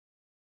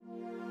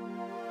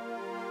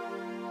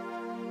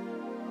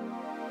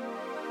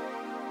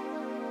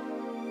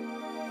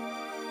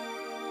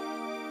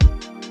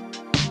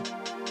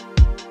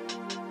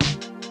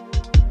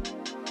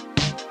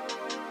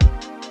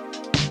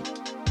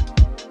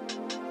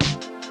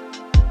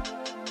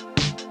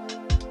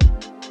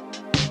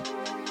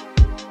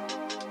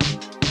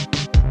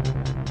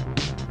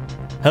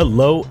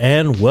Hello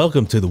and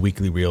welcome to the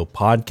Weekly Reel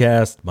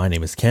podcast. My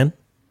name is Ken.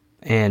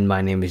 And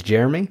my name is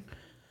Jeremy.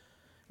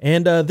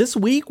 And this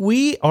week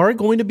we are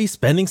going to be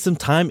spending some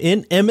time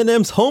in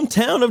Eminem's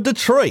hometown of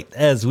Detroit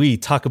as we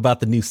talk about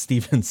the new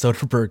Steven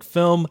Soderbergh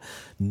film,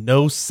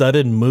 No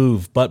Sudden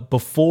Move. But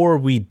before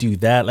we do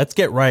that, let's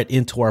get right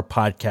into our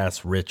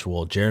podcast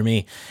ritual,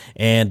 Jeremy.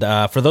 And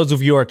for those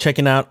of you who are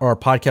checking out our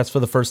podcast for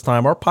the first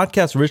time, our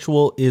podcast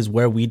ritual is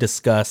where we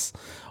discuss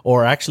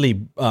or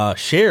actually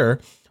share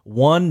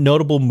one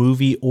notable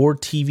movie or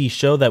TV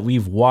show that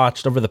we've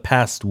watched over the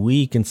past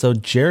week. And so,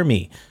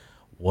 Jeremy,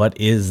 what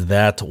is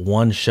that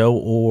one show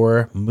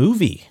or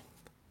movie?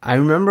 I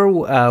remember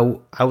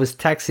I was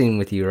texting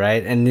with you,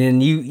 right? And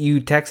then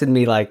you texted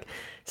me like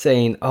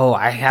saying, "Oh,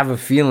 I have a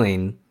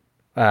feeling,"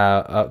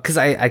 because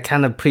I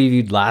kind of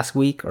previewed last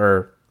week,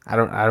 or I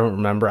don't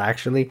remember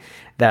actually,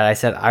 that I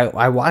said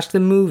I watched the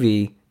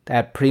movie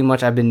that pretty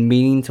much I've been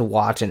meaning to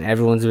watch and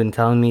everyone's been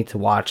telling me to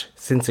watch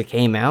since it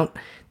came out.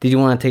 Did you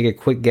want to take a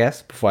quick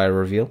guess before I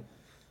reveal?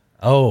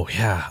 Oh,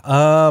 yeah.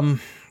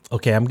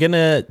 Okay, I'm going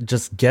to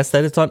just guess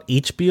that it's on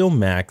HBO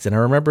Max. And I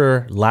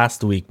remember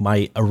last week,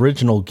 my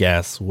original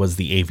guess was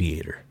The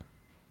Aviator.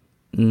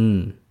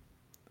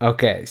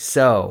 Okay,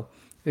 so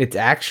it's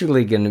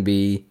actually going to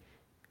be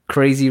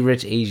Crazy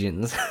Rich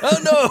Asians.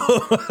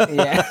 Oh, no!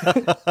 Yeah.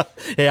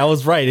 Hey, I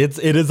was right. It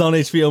is on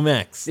HBO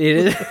Max. It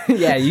is.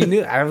 Yeah, you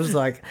knew. I was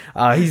like,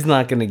 he's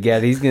not going to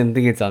get it. He's going to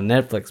think it's on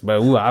Netflix.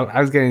 But I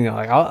was getting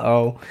like,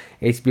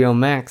 HBO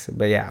Max.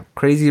 But yeah,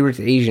 Crazy Rich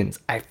Asians.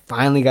 I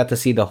finally got to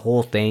see the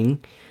whole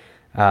thing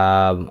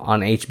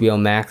on HBO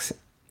Max.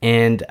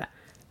 And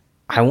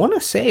I want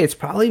to say it's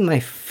probably my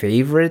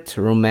favorite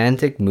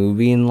romantic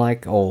movie in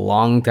like a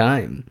long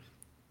time.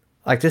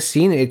 Like, just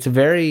seeing it,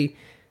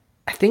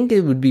 I think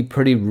it would be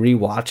pretty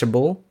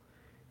rewatchable.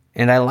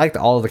 And I liked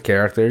all the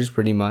characters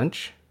pretty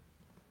much.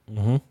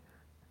 Mm-hmm.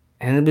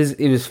 And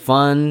it was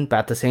fun, but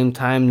at the same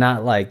time,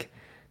 not like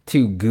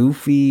too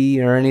goofy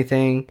or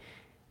anything,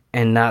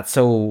 and not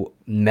so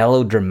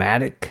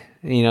melodramatic,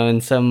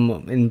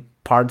 in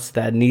parts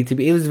that need to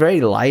be. It was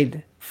very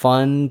light,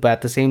 fun, but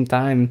at the same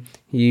time,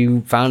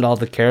 you found all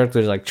the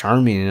characters like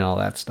charming and all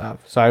that stuff.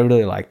 So I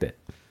really liked it.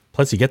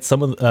 Plus, you get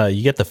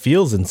you get the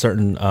feels in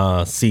certain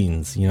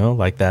scenes,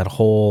 like that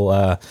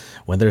whole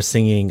when they're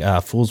singing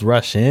 "Fools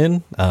Rush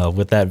In"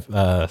 with that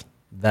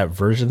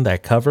version,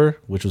 that cover,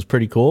 which was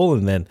pretty cool.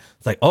 And then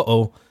it's like,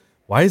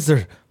 why is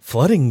there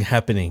flooding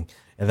happening?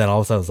 And then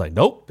all of a sudden it's like,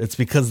 nope, it's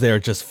because they're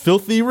just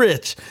filthy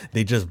rich.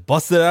 They just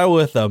busted out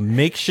with a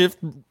makeshift,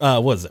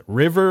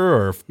 river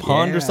or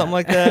pond or something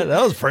like that.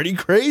 That was pretty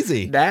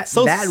crazy. That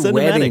cinematic,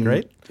 wedding,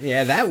 right?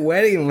 Yeah, that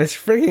wedding was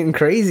freaking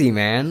crazy,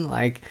 man.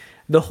 Like,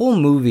 the whole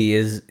movie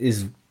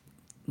is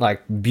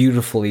like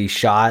beautifully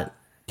shot,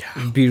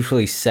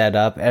 beautifully set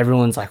up.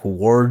 Everyone's like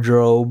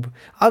wardrobe,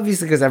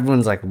 obviously, because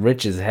everyone's like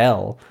rich as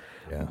hell.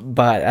 Yeah.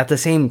 But at the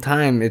same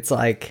time, it's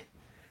like,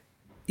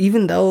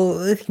 even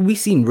though we've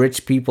seen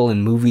rich people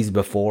in movies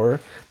before,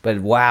 but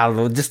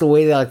wow, just the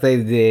way that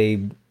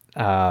they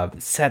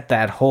set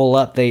that whole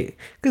up,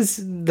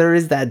 because there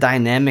is that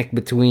dynamic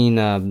between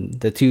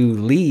the two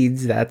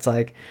leads. That's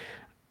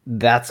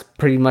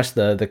pretty much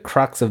the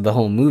crux of the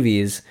whole movie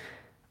is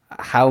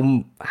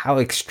how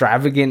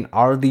extravagant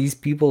are these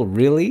people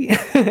really?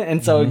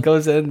 And so it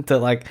goes into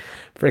like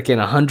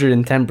freaking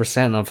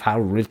 110% of how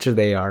rich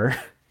they are.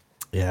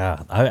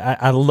 Yeah,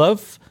 I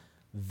love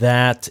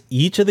that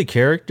each of the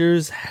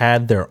characters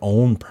had their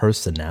own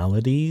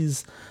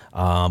personalities.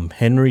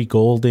 Henry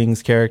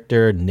Golding's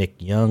character, Nick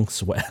Young,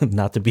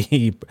 not to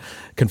be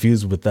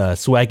confused with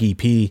Swaggy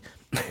P,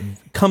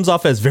 comes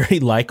off as very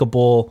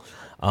likable.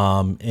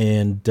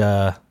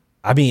 I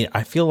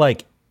feel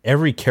like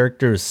every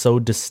character is so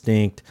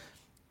distinct.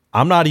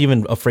 I'm not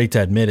even afraid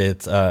to admit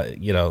it.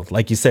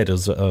 Like you said, it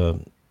was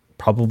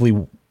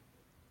probably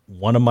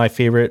one of my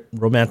favorite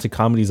romantic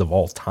comedies of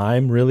all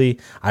time, really.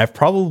 I've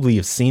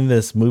probably seen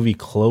this movie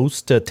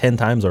close to 10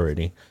 times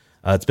already.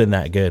 It's been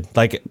that good.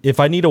 Like, if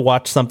I need to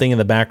watch something in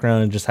the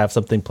background and just have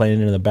something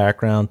playing in the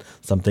background,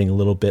 something a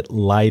little bit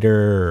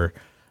lighter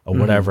or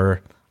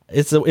whatever,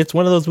 it's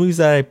one of those movies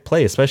that I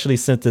play, especially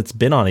since it's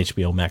been on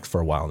HBO Max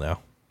for a while now.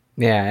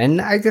 Yeah,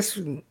 and I guess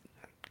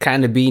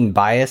kind of being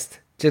biased,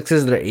 just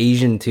because they're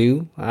Asian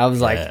too, I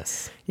was like,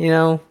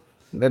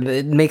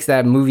 it makes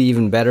that movie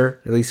even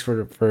better, at least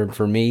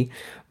for me.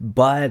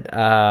 But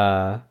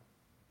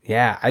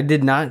yeah, I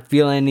did not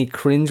feel any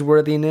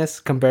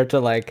cringeworthiness compared to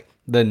like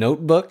The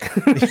Notebook.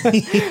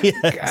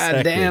 Yeah,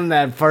 God damn,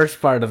 that first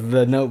part of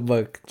The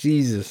Notebook,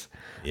 Jesus.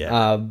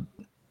 Yeah.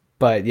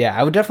 But yeah,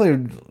 I would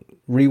definitely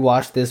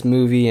rewatch this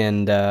movie,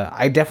 and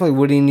I definitely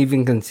wouldn't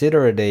even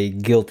consider it a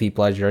guilty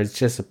pleasure. It's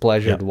just a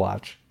pleasure to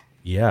watch.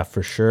 Yeah,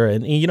 for sure.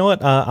 And you know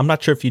what? I'm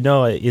not sure if you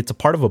know, it's a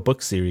part of a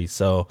book series.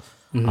 So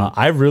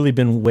I've really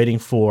been waiting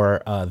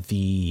for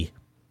the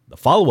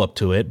follow-up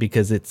to it,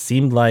 because it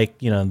seemed like,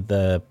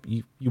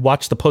 you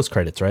watched the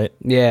post-credits, right?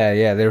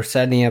 Yeah. They were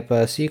setting up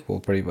a sequel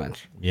pretty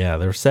much. Yeah,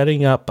 they were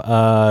setting up,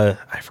 I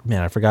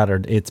forgot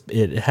her.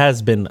 It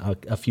has been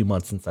a few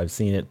months since I've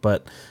seen it,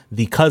 but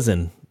the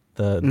cousin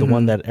the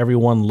one that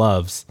everyone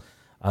loves.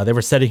 They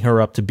were setting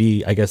her up to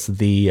be, I guess,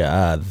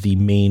 the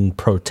main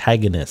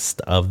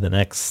protagonist of the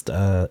next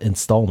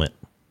installment.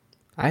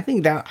 I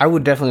think that I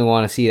would definitely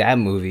want to see that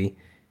movie.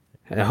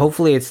 And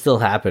hopefully it's still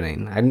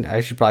happening.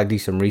 I should probably do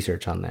some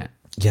research on that.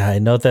 Yeah, I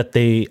know that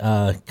they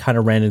kind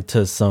of ran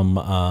into some,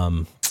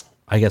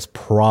 I guess,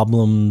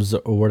 problems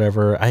or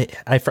whatever.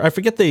 I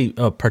forget the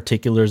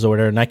particulars or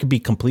whatever, and I could be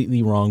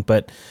completely wrong,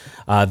 but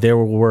there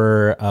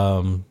were,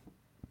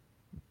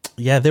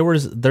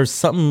 there's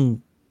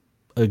something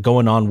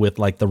going on with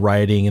like the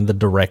writing and the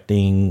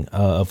directing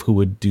of who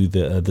would do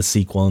the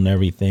sequel and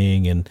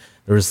everything, and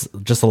there's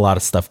just a lot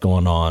of stuff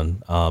going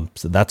on.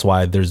 So that's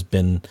why there's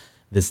been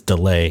this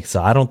delay.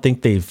 So I don't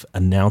think they've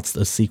announced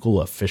a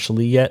sequel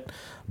officially yet.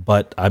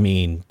 But I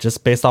mean,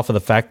 just based off of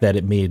the fact that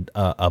it made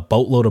a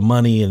boatload of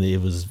money and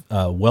it was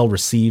well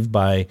received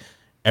by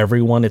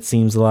everyone, it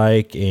seems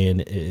like,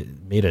 and it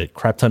made a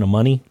crap ton of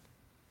money.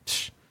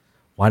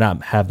 Why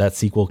not have that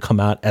sequel come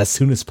out as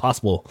soon as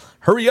possible?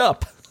 Hurry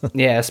up.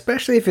 Yeah,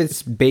 especially if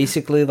it's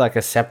basically like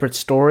a separate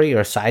story or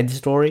a side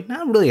story.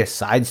 Not really a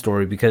side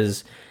story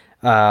because,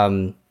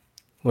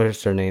 what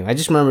is her name? I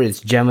just remember it's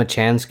Gemma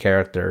Chan's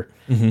character,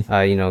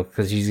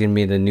 because she's going to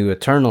be the new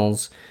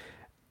Eternals.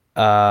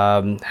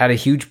 Had a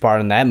huge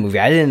part in that movie.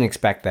 I didn't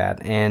expect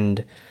that.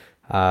 And,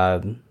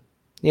 I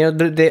don't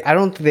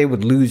think they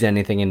would lose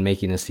anything in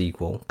making a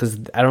sequel because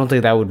I don't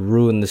think that would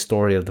ruin the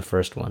story of the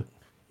first one.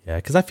 Yeah,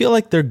 because I feel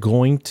like they're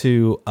going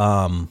to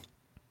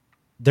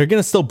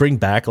still bring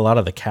back a lot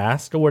of the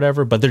cast or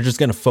whatever, but they're just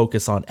going to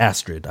focus on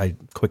Astrid. I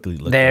quickly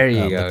looked There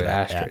you go,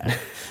 Astrid.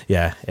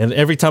 Yeah, and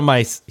every time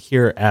I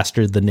hear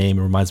Astrid, the name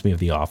reminds me of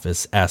The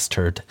Office.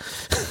 Astrid.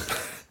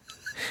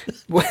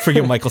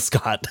 Forget Michael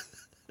Scott.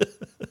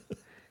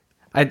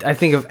 I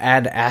think of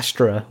Ad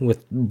Astra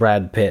with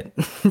Brad Pitt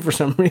for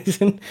some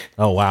reason.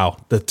 Oh, wow.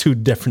 The two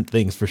different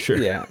things for sure.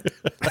 Yeah.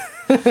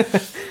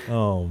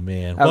 Oh,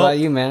 man. How about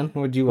you, man?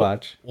 What'd you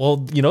watch?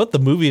 Well, you know what? The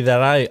movie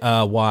that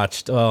I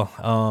watched,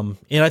 and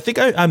I think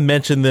I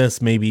mentioned this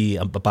maybe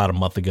about a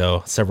month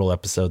ago, several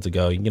episodes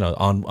ago,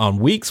 on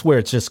weeks where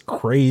it's just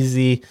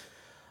crazy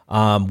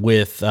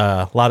with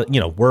a lot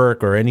of,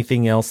 work or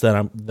anything else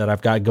that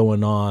I've got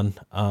going on.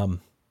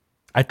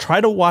 I try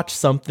to watch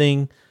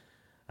something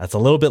that's a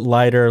little bit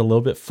lighter, a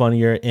little bit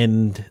funnier,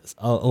 and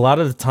a lot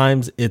of the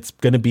times it's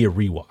going to be a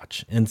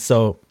rewatch. And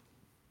so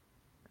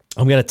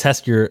I'm going to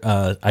test your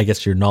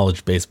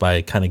knowledge base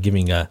by kind of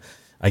giving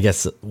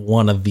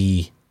one of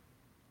the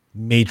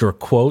major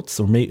quotes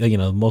or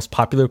most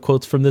popular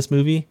quotes from this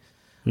movie.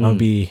 I'll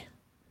be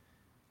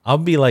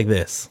like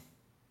this: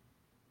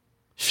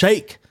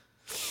 shake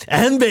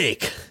and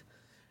bake.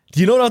 Do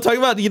you know what I'm talking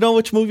about? Do you know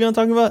which movie I'm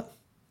talking about?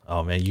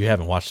 Oh man, you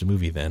haven't watched the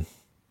movie then.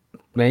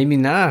 Maybe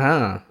not,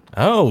 huh?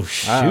 Oh,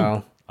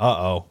 shoot.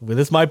 Uh-oh. Well,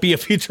 this might be a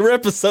future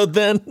episode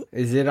then.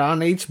 Is it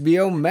on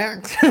HBO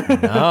Max?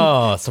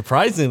 No,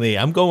 surprisingly,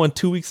 I'm going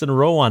 2 weeks in a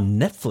row on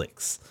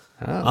Netflix.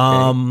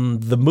 Oh, okay.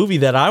 The movie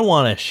that I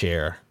want to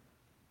share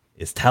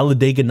is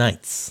Talladega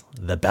Nights,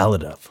 The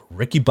Ballad of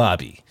Ricky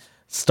Bobby,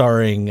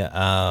 starring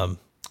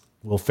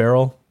Will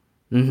Ferrell,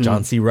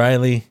 John C.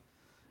 Reilly,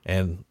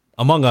 and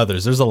among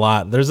others. There's a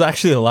lot. There's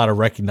actually a lot of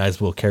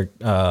recognizable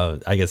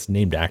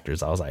named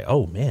actors. I was like,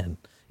 oh, man.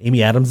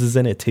 Amy Adams is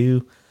in it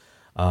too.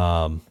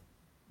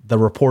 The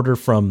reporter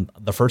from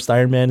the first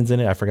Iron Man is in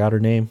it. I forgot her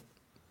name.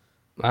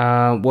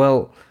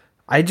 Well,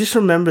 I just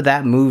remember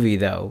that movie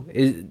though.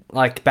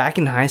 Like back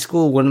in high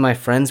school, one of my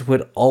friends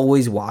would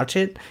always watch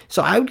it,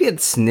 so I would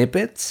get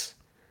snippets,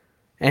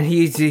 and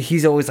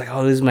he's always like,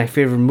 "Oh, this is my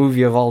favorite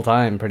movie of all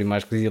time," pretty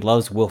much because he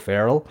loves Will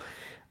Ferrell.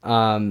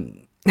 But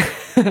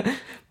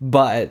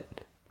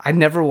I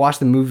never watched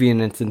the movie in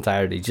its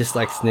entirety, just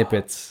like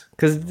snippets.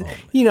 Because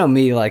you know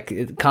me,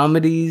 like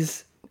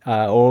comedies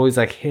are always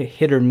like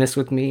hit or miss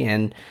with me,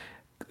 and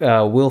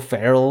Will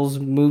Ferrell's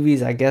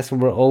movies, I guess,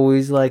 were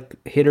always like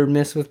hit or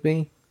miss with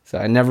me. So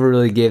I never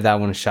really gave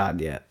that one a shot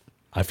yet.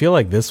 I feel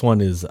like this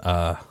one is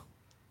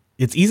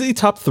it's easily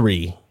top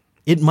 3.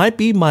 It might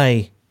be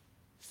my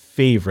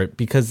favorite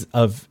because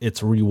of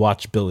its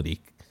rewatchability.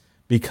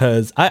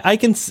 Because I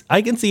can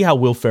see how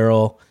Will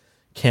Ferrell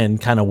can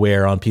kind of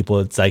wear on people.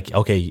 It's like,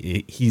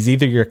 okay, he's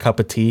either your cup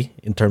of tea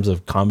in terms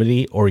of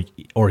comedy or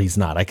he's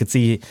not. I could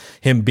see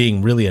him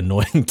being really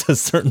annoying to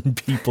certain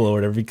people or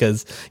whatever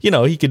because,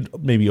 he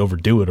could maybe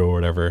overdo it or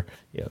whatever.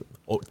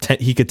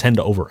 He could tend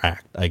to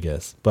overact, I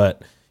guess.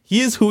 But he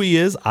is who he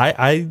is.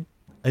 I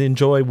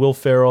enjoy Will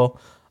Ferrell,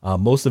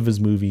 most of his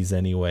movies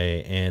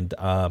anyway. And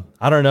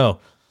I don't know.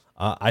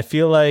 I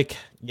feel like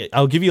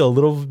I'll give you a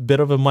little bit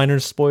of a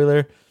minor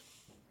spoiler.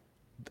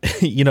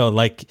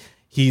 Like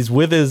he's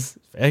with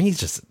and he's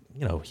just,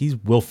 he's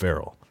Will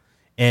Ferrell.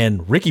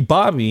 And Ricky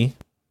Bobby,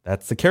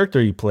 that's the character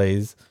he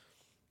plays.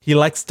 He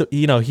likes to,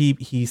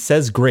 he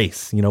says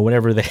grace,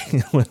 whenever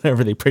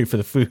they pray for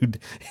the food.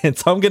 And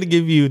so I'm going to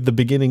give you the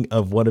beginning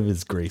of one of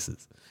his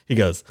graces. He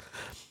goes,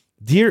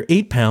 "Dear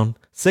 8-pound,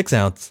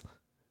 6-ounce,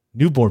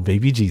 newborn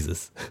baby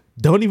Jesus,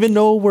 don't even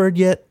know a word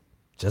yet,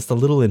 just a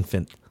little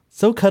infant.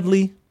 So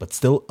cuddly, but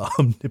still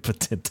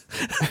omnipotent.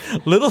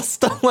 Little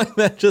stuff like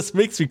that just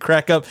makes me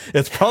crack up.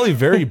 It's probably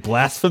very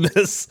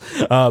blasphemous,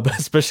 but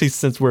especially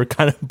since we're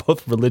kind of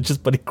both religious,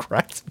 but it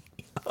cracks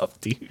me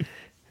up, dude.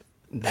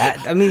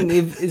 That I mean,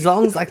 as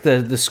long as like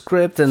the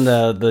script and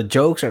the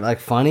jokes are like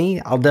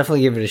funny, I'll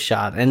definitely give it a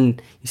shot. And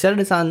you said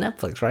it's on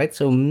Netflix, right?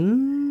 So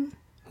who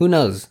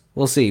knows?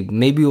 We'll see.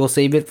 Maybe we'll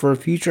save it for a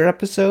future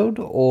episode,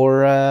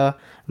 or I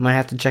might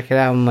have to check it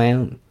out on my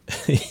own.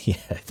 Yeah,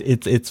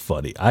 it's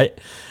funny.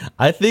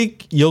 I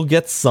think you'll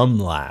get some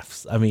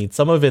laughs. I mean,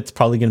 some of it's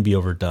probably going to be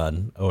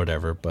overdone or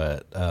whatever,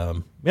 but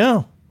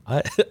yeah,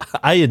 I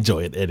I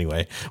enjoy it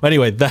anyway.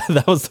 Anyway,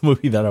 that was the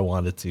movie that I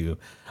wanted to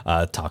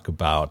talk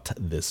about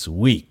this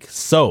week.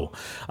 So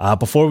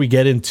before we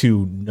get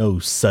into No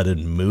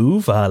Sudden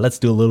Move, let's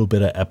do a little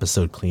bit of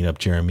episode cleanup,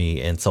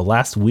 Jeremy. And so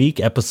last week,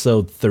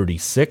 episode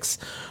 36,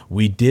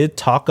 we did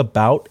talk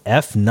about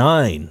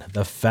F9,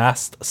 the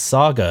Fast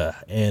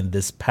Saga. And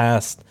this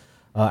past,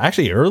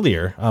 actually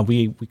earlier,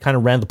 we kind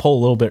of ran the poll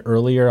a little bit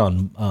earlier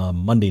on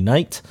Monday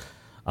night.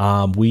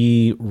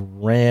 We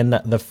ran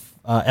the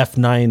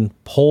F9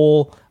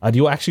 poll. Do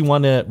you actually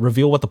want to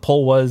reveal what the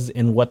poll was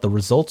and what the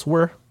results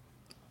were?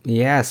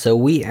 Yeah, so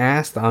we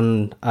asked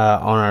on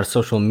our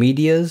social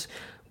medias,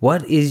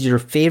 what is your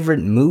favorite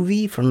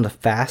movie from the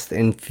Fast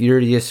and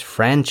Furious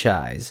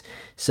franchise?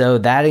 So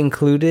that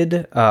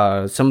included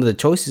some of the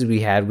choices we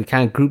had. We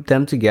kind of grouped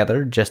them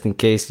together just in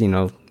case,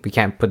 we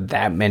can't put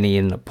that many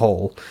in the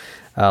poll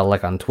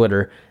like on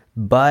Twitter.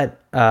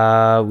 But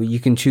you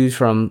can choose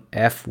from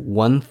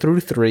F1 through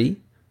 3,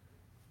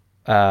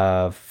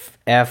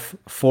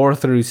 F4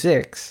 through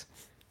 6,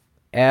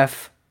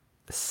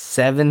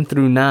 F7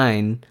 through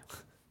 9,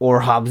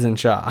 or Hobbs and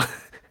Shaw.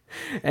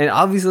 And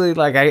obviously,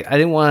 like, I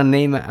didn't want to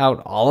name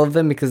out all of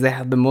them because they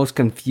have the most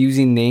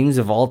confusing names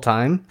of all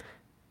time.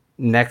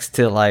 Next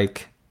to,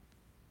 like,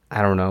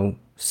 I don't know,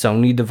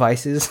 Sony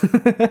devices.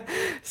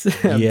 Yes.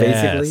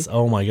 Basically.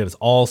 Oh my goodness.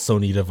 All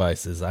Sony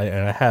devices.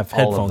 I have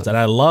headphones and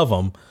I love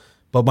them.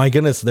 But my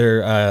goodness,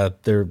 they're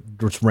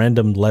just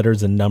random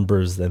letters and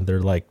numbers, and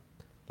they're like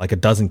a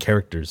dozen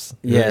characters.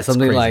 Yeah, it's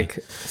something crazy. Like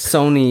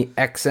Sony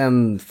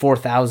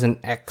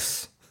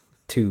XM4000X.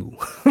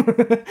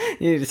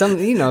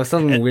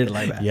 Something weird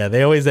like that. Yeah,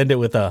 they always end it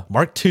with a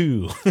Mark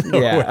II.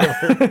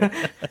 Yeah.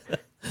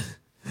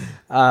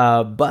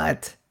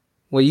 But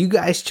what you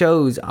guys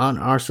chose on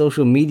our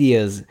social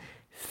medias,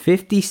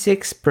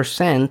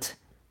 56%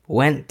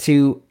 went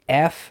to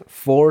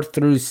F4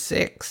 through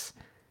 6.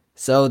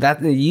 So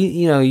that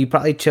you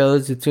probably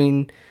chose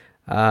between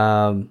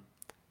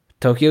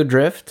Tokyo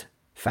Drift,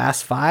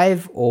 Fast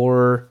 5,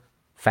 or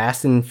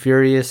Fast and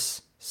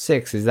Furious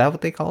 6. Is that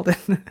what they called it?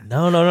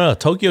 No.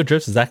 Tokyo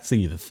Drift is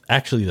actually the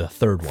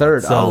third one.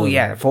 Third.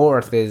 So,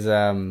 fourth is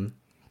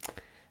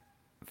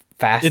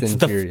Fast and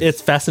Furious.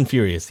 It's Fast and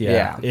Furious.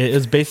 Yeah. It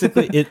was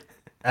basically it.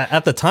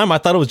 At the time, I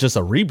thought it was just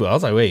a reboot. I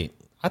was like, wait,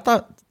 I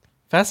thought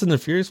Fast and the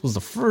Furious was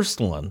the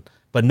first one,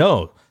 but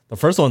no, the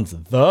first one's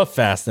the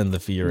Fast and the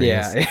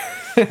Furious.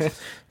 Yeah.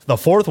 The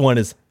fourth one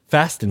is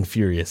Fast and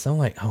Furious. I'm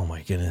like, oh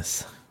my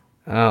goodness.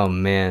 Oh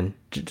man,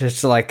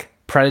 just like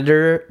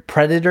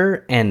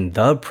Predator and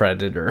the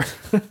Predator.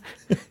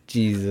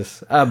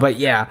 Jesus. But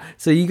yeah,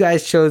 so you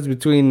guys chose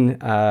between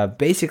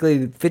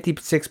basically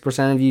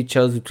 56% of you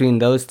chose between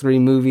those three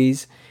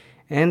movies,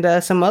 and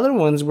some other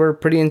ones were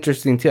pretty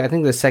interesting too. I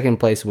think the second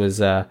place was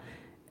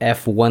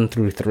F1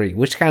 through 3,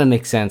 which kind of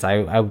makes sense.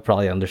 I would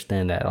probably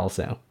understand that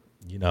also.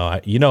 You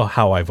know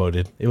how I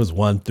voted. It was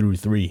 1 through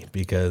 3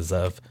 because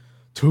of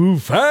Too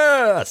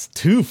Fast,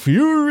 Too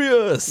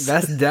Furious.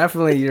 That's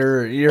definitely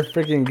your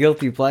freaking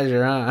guilty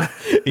pleasure, huh?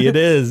 It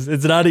is.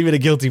 It's not even a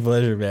guilty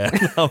pleasure, man.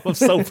 I'm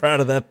so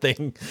proud of that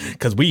thing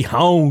because we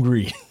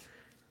hungry.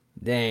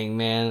 Dang,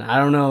 man. I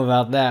don't know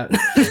about that.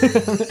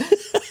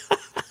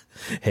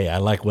 Hey, I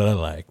like what I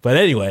like. But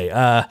anyway,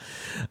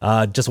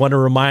 just want to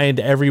remind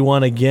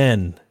everyone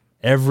again,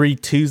 every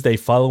Tuesday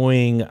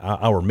following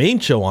our main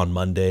show on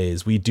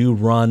Mondays, we do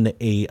run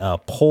a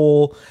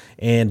poll.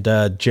 And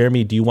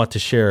Jeremy, do you want to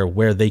share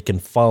where they can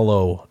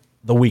follow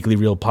the Weekly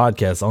Reel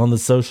podcast on the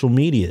social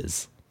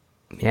medias?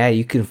 Yeah,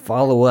 you can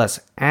follow us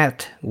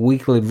at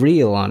Weekly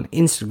Reel on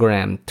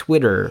Instagram,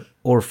 Twitter,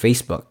 or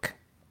Facebook.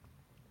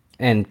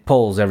 And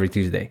polls every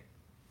Tuesday.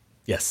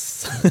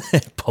 Yes,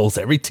 polls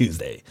every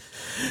Tuesday.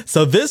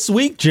 So this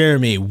week,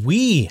 Jeremy,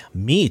 we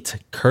meet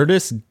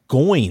Curtis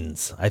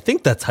Goins. I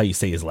think that's how you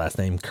say his last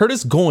name.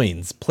 Curtis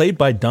Goins, played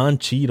by Don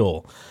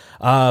Cheadle,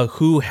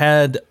 who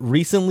had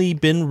recently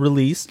been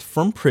released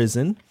from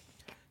prison.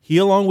 He,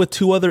 along with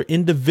two other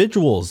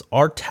individuals,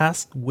 are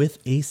tasked with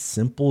a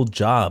simple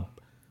job.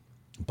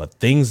 But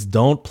things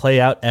don't play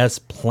out as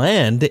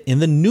planned in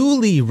the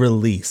newly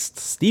released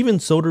Steven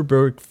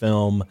Soderbergh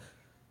film,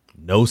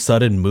 No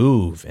Sudden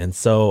Move. And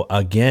so,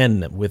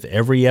 again, with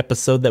every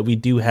episode that we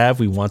do have,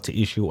 we want to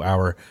issue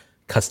our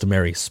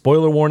customary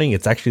spoiler warning.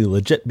 It's actually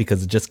legit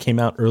because it just came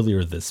out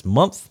earlier this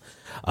month.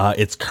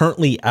 It's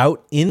currently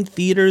out in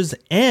theaters,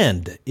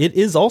 and it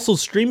is also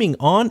streaming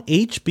on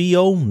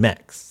HBO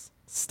Max.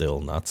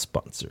 Still not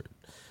sponsored.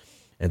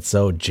 And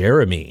so,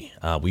 Jeremy,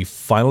 we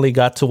finally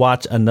got to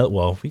watch another.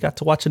 Well, we got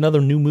to watch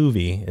another new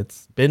movie.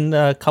 It's been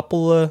a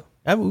couple of.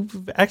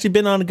 We've actually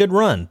been on a good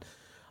run.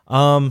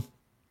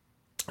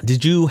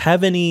 Did you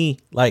have any,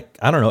 like,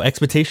 I don't know,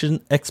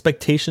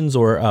 expectations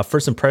or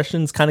first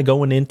impressions kind of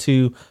going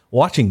into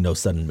watching No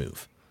Sudden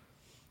Move?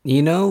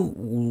 You know,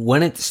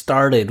 when it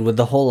started with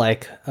the whole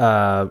like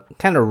kind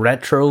of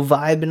retro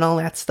vibe and all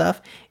that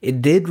stuff,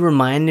 it did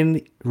remind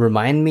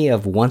me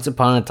of Once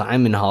Upon a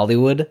Time in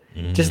Hollywood.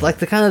 Just like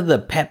the kind of the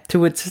pep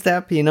to its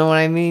step, you know what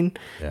I mean?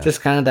 Yeah. Just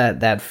kind of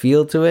that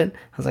feel to it.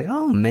 I was like,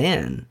 oh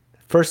man.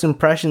 First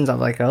impressions, I'm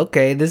like,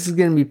 okay, this is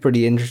gonna be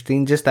pretty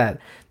interesting. Just that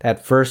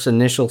first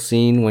initial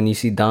scene when you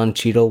see Don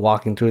Cheadle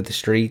walking through the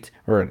street,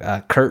 or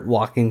Kurt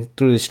walking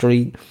through the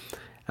street,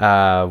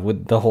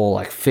 with the whole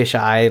like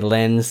fisheye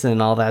lens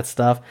and all that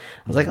stuff.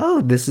 I was like,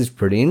 oh, this is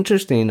pretty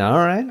interesting.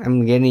 All right,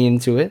 I'm getting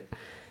into it.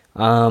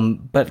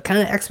 But kind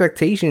of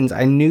expectations,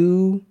 I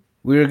knew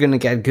we were gonna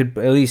get good,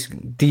 at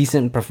least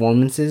decent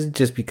performances,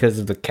 just because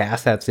of the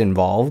cast that's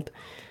involved.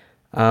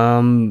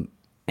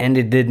 And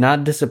it did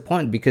not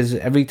disappoint, because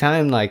every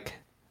time like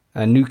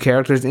a new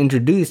character is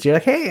introduced, you're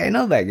like, hey, I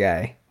know that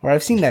guy, or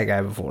I've seen that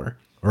guy before.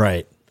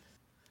 Right.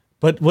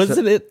 But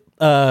wasn't it,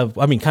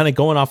 I mean, kind of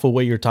going off of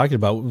what you're talking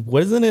about,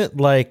 wasn't it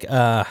like,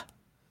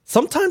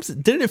 sometimes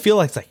didn't it feel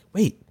like, it's like,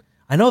 wait,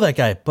 I know that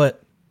guy,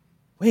 but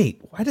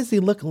wait, why does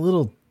he look a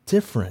little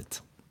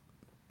different?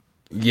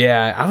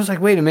 Yeah, I was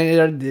like, wait a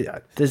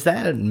minute, does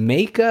that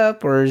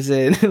makeup, or is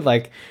it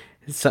like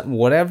something,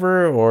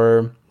 whatever,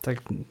 or it's like,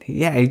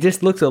 yeah, he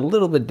just looks a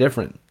little bit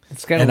different.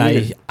 It's kind of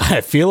weird. I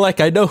feel like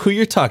I know who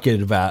you're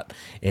talking about,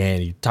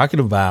 and you're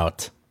talking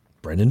about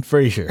Brendan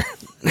Fraser.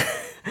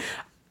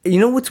 You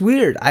know what's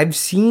weird? I've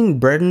seen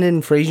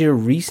Brendan Fraser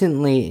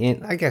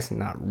recently I guess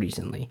not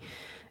recently.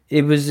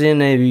 It was in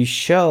a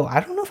show. I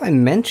don't know if I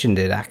mentioned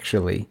it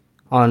actually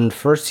on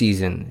first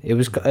season.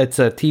 It's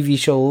a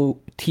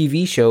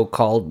TV show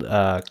called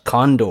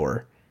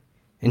Condor,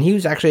 and he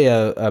was actually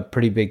a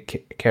pretty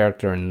big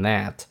character in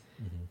that.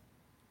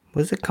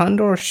 Was it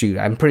Condor? Shoot,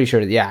 I'm pretty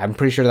sure. Yeah, I'm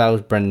pretty sure that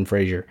was Brendan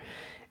Fraser.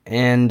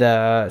 And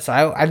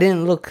so I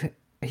didn't look.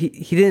 He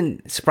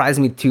didn't surprise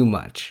me too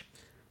much.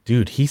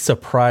 Dude, he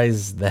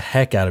surprised the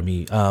heck out of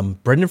me.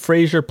 Brendan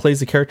Fraser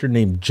plays a character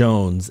named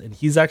Jones, and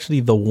he's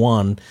actually the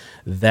one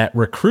that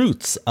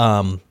recruits.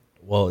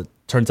 Well, it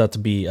turns out to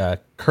be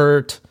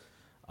Kurt,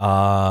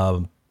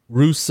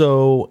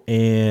 Russo,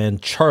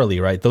 and Charlie.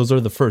 Right, those are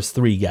the first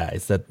three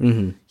guys that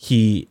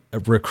he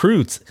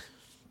recruits.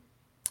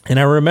 And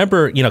I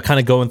remember, kind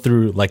of going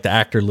through like the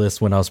actor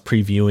list when I was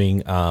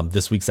previewing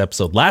this week's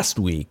episode last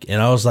week,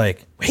 and I was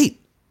like,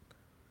 wait,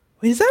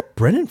 is that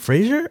Brendan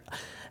Fraser?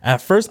 At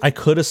first, I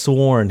could have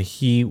sworn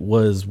he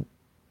was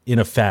in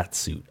a fat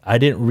suit. I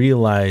didn't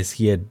realize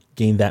he had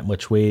gained that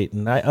much weight,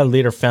 and I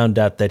later found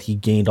out that he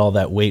gained all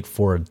that weight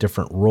for a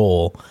different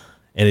role,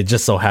 and it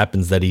just so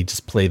happens that he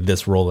just played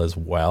this role as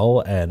well,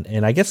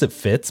 and I guess it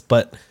fits.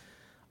 But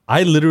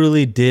I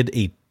literally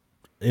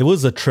it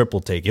was a triple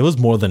take. It was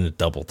more than a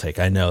double take.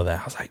 I know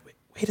that. I was like,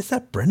 wait, is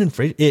that Brendan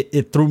Fraser?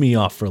 It threw me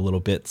off for a little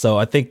bit. So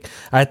I think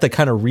I had to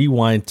kind of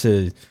rewind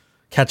to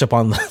catch up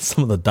on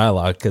some of the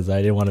dialogue, because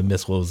I didn't want to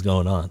miss what was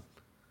going on.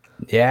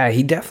 Yeah,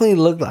 he definitely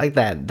looked like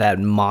that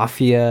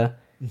mafia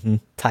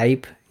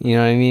type, you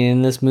know what I mean,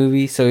 in this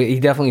movie. So he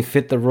definitely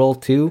fit the role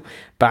too.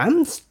 But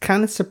I'm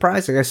kind of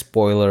surprised, I guess,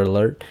 spoiler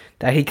alert,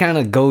 that he kind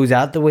of goes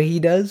out the way he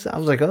does. I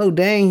was like, oh,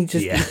 dang,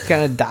 he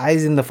kind of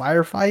dies in the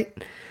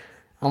firefight.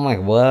 I'm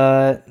like,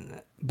 what?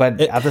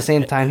 But at the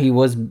same time, he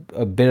was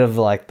a bit of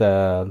like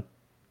the,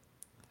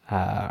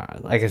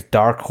 like his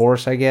dark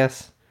horse, I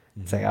guess.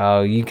 It's like,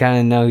 oh, you kind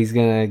of know he's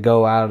going to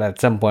go out at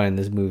some point in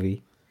this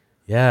movie.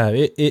 Yeah,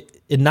 it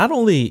not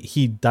only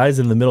he dies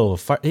in the middle of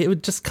a fire, it was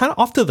just kind of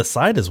off to the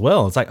side as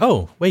well. It's like,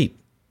 oh, wait,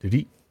 did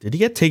he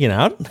get taken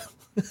out?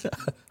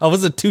 I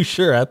wasn't too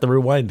sure. I had to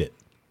rewind it.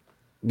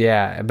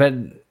 Yeah, but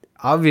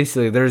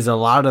obviously there's a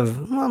lot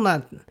of,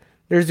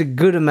 there's a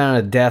good amount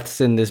of deaths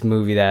in this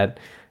movie that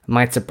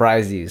might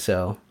surprise you,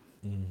 so.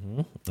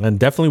 And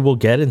definitely we'll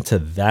get into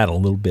that a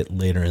little bit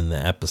later in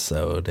the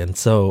episode. And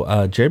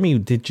so, Jeremy,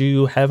 did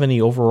you have any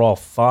overall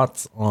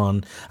thoughts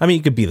on, I mean,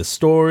 it could be the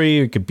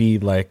story, or it could be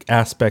like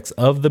aspects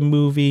of the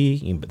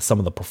movie, some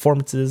of the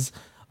performances.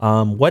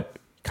 What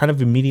kind of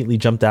immediately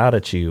jumped out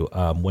at you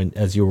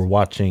as you were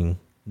watching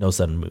No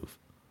Sudden Move?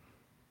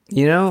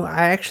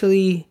 I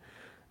actually,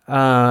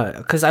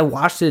 because I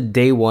watched it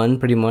day one,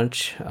 pretty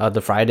much,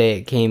 the Friday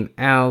it came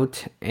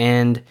out,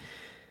 and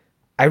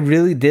I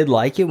really did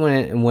like it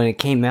when it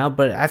came out,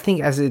 but I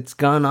think as it's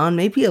gone on,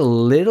 maybe a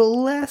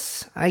little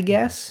less, I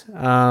guess.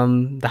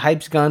 The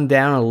hype's gone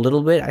down a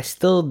little bit. I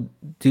still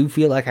do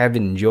feel like I've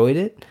enjoyed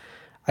it.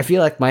 I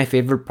feel like my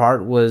favorite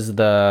part was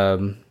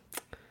the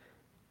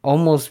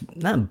almost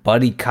not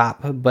buddy cop,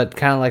 but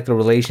kind of like the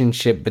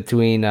relationship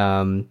between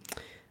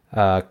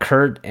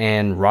Kurt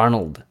and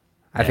Ronald.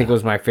 I think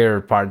was my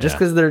favorite part, just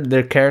because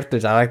they're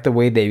characters. I like the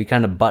way they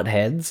kind of butt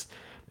heads.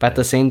 But at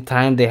the same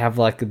time, they have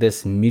like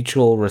this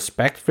mutual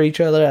respect for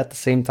each other at the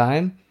same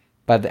time.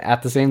 But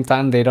at the same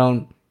time, they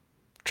don't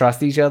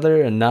trust each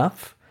other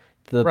enough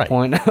to the Right.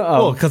 point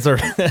Well, of because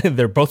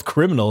they're both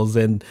criminals,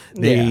 and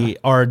they yeah.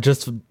 are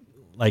just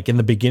like in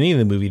the beginning of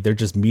the movie, they're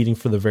just meeting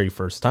for the very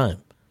first time.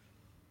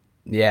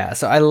 Yeah,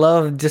 so I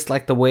love just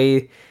like the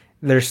way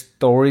their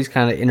stories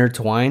kind of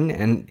intertwine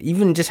and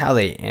even just how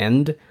they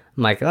end.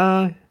 I'm like,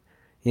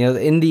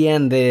 in the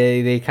end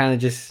they kind of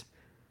just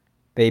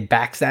they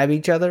backstab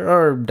each other,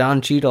 or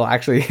Don Cheadle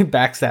actually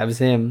backstabs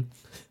him.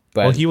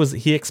 Well, But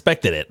he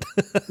expected it.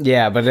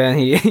 yeah, but then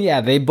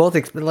they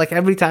both like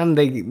every time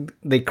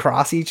they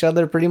cross each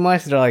other pretty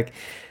much, they're like,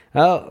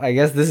 "Oh, I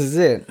guess this is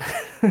it."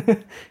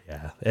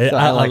 Yeah, So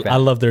I like I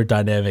that. love their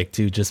dynamic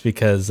too, just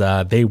because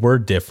they were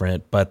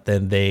different, but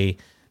then they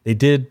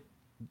did.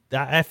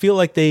 I feel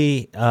like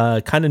they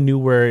kind of knew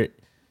where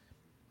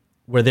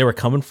they were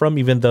coming from,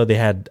 even though they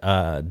had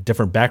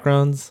different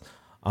backgrounds.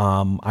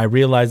 I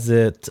realized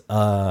it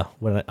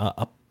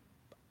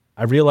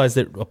I realized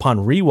it upon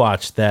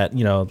rewatch that,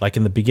 like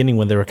in the beginning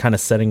when they were kind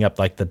of setting up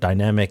like the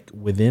dynamic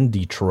within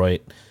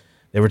Detroit,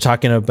 they were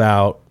talking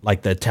about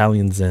like the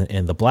Italians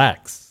and the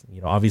blacks.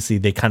 Obviously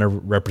they kind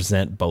of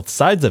represent both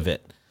sides of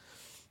it.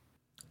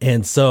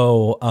 And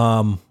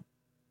so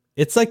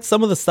it's like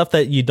some of the stuff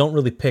that you don't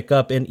really pick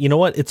up. And you know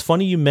what? It's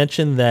funny you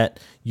mentioned that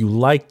you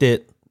liked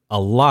it a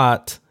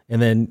lot.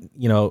 And then,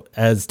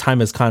 as time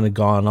has kind of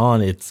gone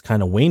on, it's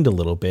kind of waned a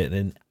little bit.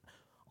 And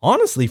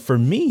honestly, for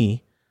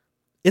me,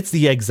 it's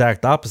the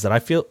exact opposite. I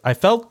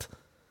felt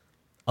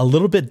a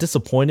little bit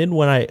disappointed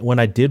when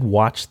I did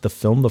watch the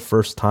film the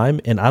first time,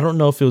 and I don't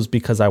know if it was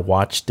because I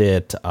watched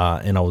it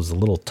and I was a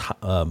little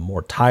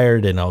more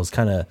tired, and I was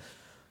kind of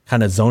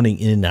zoning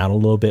in and out a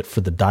little bit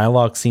for the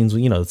dialogue scenes,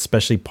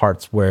 especially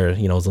parts where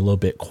it was a little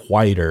bit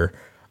quieter.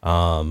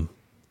 But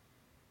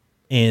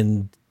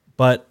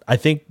I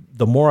think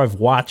the more I've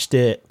watched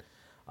it,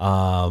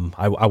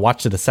 I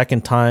watched it a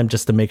second time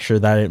just to make sure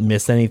that I didn't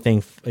miss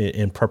anything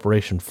in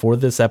preparation for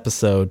this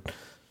episode.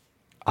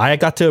 I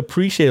got to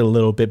appreciate it a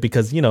little bit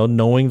because,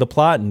 knowing the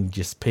plot and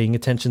just paying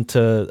attention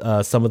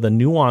to some of the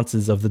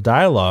nuances of the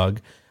dialogue,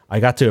 I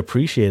got to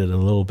appreciate it a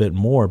little bit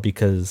more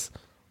because,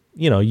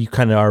 you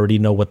kind of already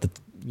know what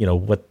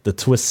the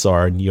twists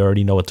are, and you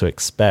already know what to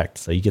expect.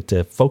 So you get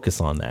to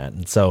focus on that.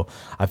 And so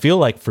I feel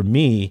like for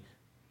me,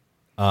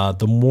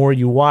 the more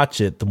you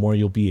watch it, the more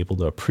you'll be able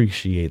to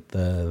appreciate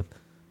the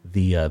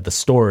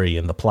story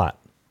and the plot.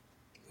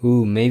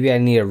 Ooh, maybe I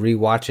need to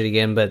rewatch it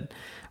again, but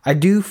I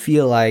do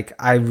feel like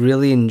I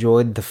really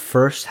enjoyed the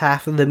first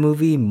half of the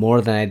movie more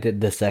than I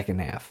did the second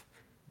half.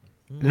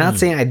 I'm not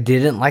saying I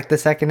didn't like the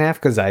second half,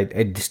 because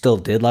I still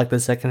did like the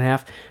second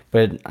half,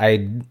 but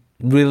I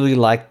really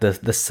liked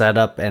the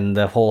setup and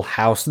the whole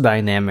house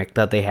dynamic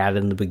that they had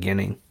in the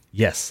beginning.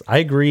 Yes, I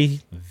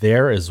agree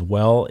there as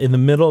well. In the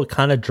middle, it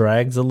kind of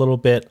drags a little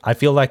bit. I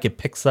feel like it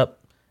picks up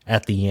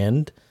at the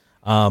end.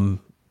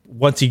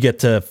 Once you get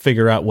to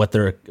figure out what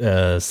their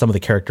some of the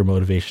character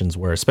motivations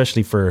were,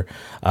 especially for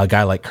a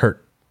guy like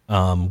Kurt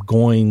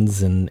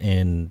Goins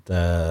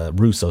and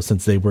Russo,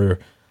 since they were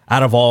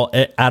out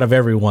of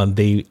everyone,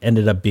 they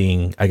ended up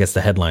being, I guess,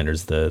 the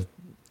headliners, the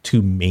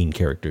two main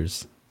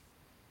characters.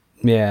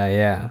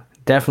 Yeah,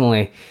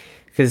 definitely.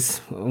 Because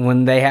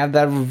when they have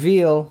that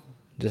reveal,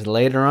 just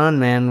later on,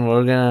 man,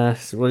 we're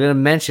gonna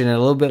mention it a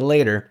little bit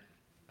later.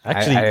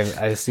 Actually,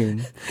 I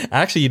assume.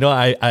 actually,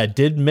 I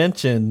did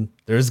mention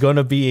there's going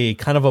to be a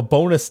kind of a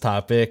bonus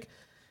topic,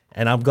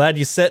 and I'm glad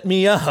you set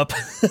me up.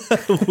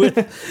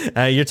 With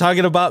you're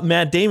talking about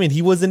Matt Damon.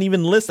 He wasn't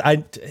even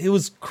listed. It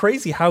was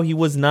crazy how he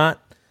was not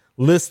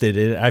listed.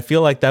 And I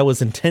feel like that was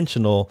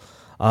intentional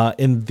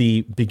in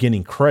the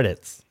beginning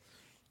credits.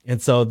 And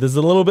so there's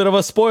a little bit of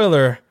a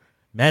spoiler.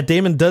 Matt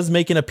Damon does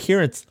make an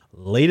appearance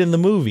late in the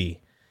movie.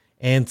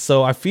 And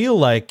so I feel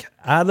like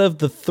out of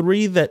the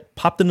three that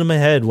popped into my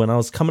head when I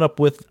was coming up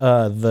with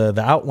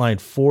the outline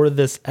for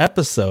this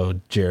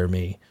episode,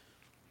 Jeremy,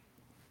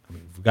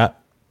 we've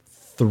got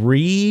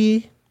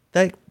three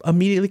that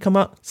immediately come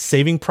out: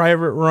 Saving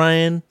Private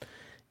Ryan,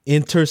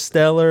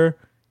 Interstellar,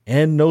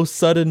 and No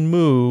Sudden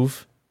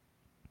Move.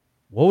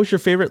 What was your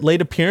favorite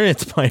late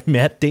appearance by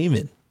Matt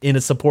Damon in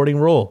a supporting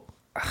role?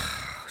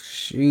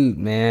 Shoot,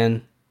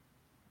 man.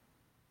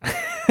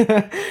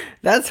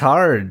 That's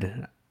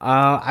hard.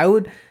 I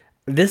would.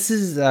 This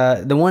is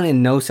the one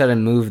in No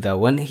Sudden Move, though.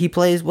 When he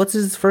plays, what's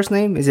his first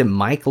name? Is it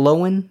Mike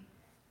Lowen?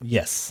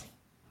 Yes.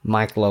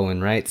 Mike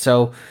Lowen, right?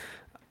 So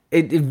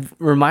it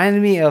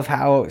reminded me of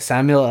how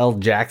Samuel L.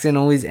 Jackson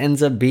always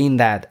ends up being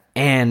that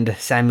and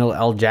Samuel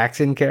L.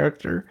 Jackson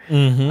character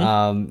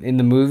in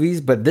the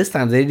movies. But this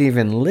time they didn't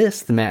even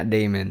list Matt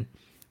Damon.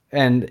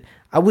 And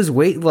I was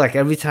waiting, like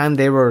every time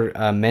they were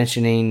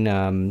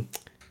mentioning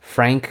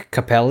Frank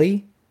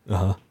Capelli.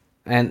 Uh-huh.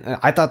 And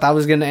I thought that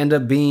was going to end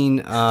up being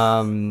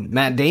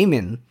Matt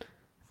Damon.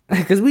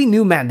 Because we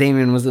knew Matt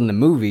Damon was in the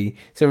movie.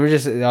 So we're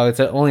just, it's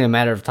only a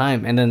matter of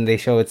time. And then they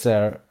show it's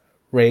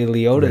Ray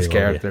Liotta's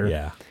character.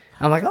 Yeah.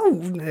 I'm like, oh,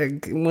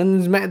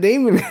 when's Matt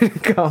Damon going to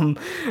come?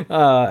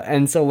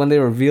 And so when they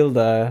revealed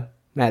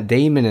Matt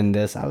Damon in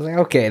this, I was like,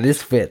 okay,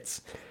 this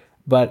fits.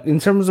 But in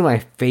terms of my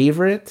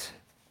favorite,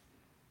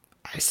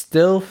 I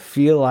still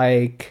feel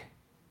like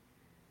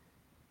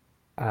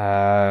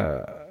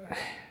uh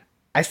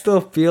I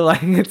still feel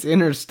like it's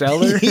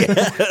Interstellar.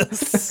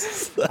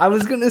 Yes. I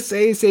was gonna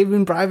say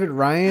Saving Private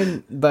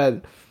Ryan,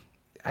 but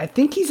I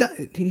think he's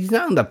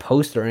not on the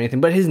poster or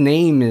anything, but his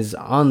name is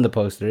on the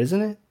poster,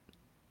 isn't it?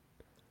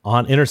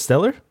 On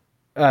Interstellar?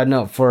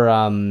 No, for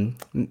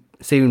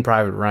Saving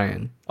Private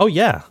Ryan. Oh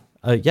yeah.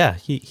 Yeah,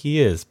 he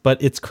is.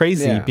 But it's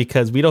crazy Yeah.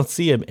 because we don't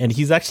see him and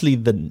he's actually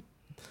the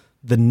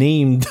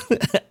named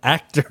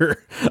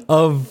actor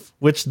of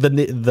which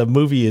the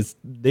movie is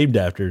named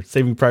after,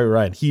 Saving Private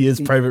Ryan. He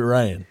is Private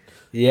Ryan.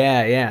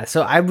 Yeah, yeah.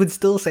 So I would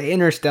still say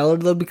Interstellar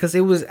though because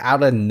it was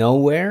out of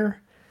nowhere.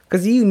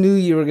 Because you knew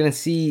you were gonna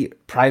see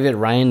Private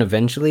Ryan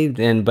eventually,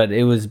 but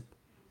it was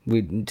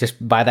we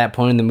just by that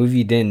point in the movie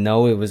you didn't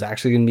know it was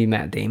actually gonna be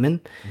Matt Damon.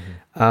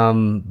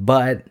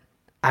 But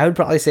I would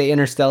probably say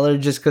Interstellar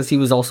just because he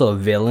was also a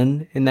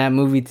villain in that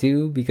movie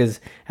too.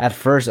 Because at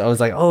first I was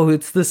like, oh,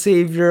 it's the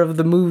savior of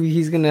the movie.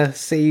 He's gonna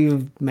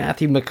save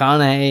Matthew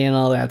McConaughey and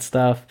all that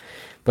stuff.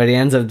 But he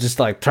ends up just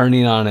like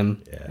turning on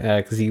him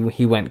because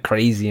he went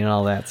crazy and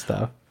all that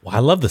stuff. Well, I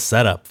love the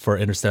setup for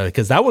Interstellar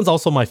because that one's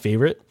also my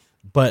favorite.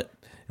 But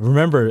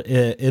remember,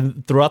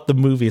 throughout the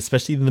movie,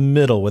 especially in the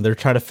middle, when they're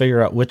trying to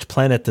figure out which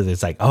planet it is,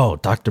 it's like, oh,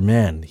 Dr.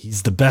 Mann,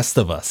 he's the best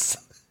of us.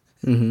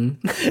 And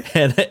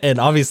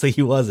obviously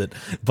he wasn't.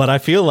 But I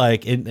feel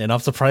like, and I'm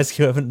surprised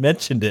you haven't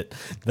mentioned it,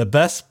 the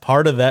best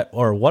part of that,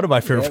 or one of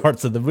my favorite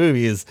parts of the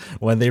movie, is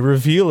when they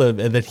reveal him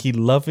and then he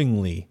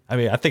lovingly, I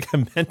mean, I think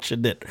I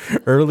mentioned it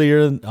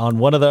earlier on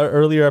one of the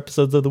earlier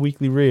episodes of the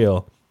Weekly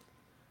Reel.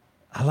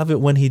 I love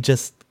it when he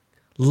just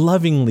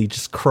lovingly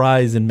just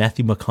cries in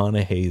Matthew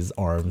McConaughey's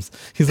arms.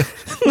 He's like,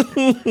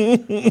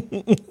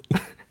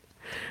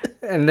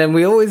 And then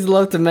we always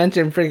love to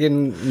mention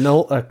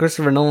freaking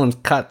Christopher Nolan's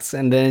cuts,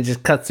 and then it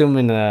just cuts him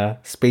in a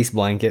space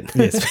blanket.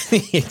 yes,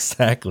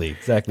 exactly.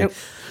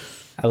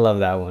 I love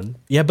that one.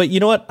 Yeah, but you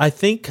know what? I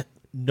think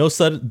no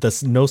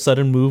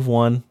sudden move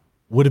one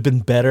would have been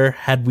better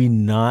had we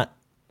not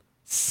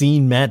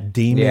seen Matt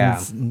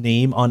Damon's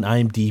name on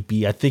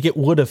IMDb. I think it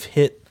would have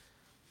hit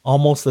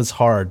almost as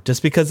hard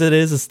just because it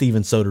is a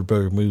Steven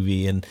Soderbergh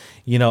movie. And,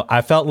 you know,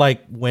 I felt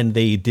like when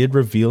they did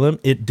reveal him,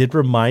 it did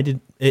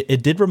remind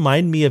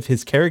me of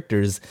his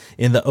characters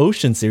in the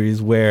Ocean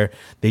series where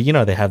they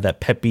have that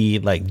peppy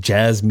like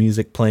jazz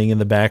music playing in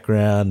the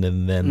background.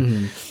 And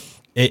then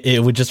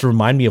it would just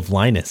remind me of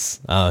Linus,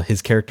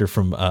 his character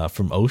from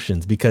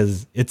Oceans,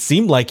 because it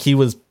seemed like he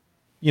was,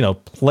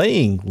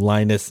 playing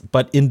Linus,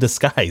 but in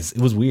disguise.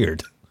 It was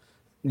weird.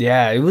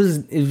 Yeah, it was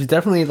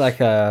definitely like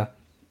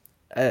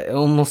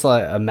almost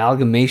like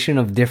amalgamation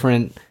of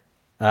different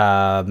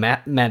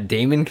Matt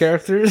Damon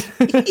characters.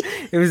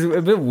 It was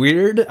a bit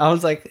weird. I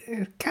was like,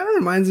 it kind of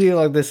reminds me of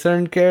like the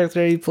certain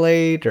character he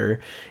played, or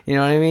you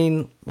know what I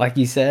mean, like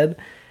you said.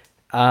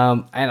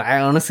 And I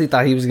honestly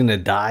thought he was gonna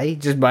die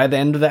just by the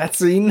end of that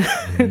scene,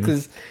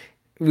 because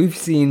we've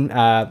seen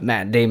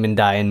Matt Damon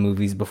die in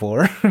movies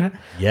before.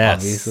 Yes,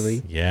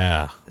 obviously.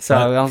 Yeah. So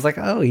I was like,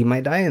 oh, he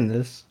might die in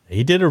this.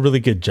 He did a really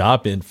good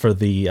job for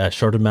the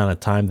short amount of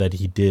time that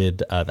he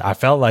did. I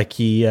felt like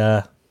he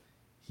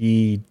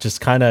just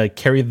kind of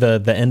carried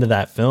the end of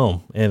that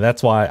film, and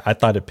that's why I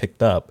thought it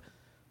picked up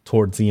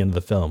towards the end of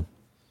the film.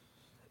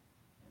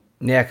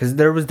 Yeah, because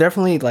there was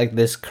definitely like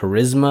this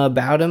charisma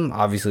about him.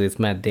 Obviously, it's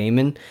Matt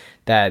Damon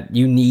that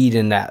you need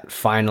in that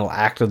final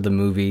act of the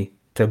movie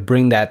to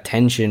bring that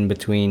tension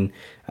between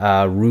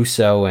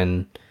Russo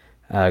and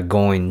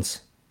Goins.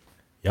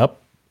 Yep,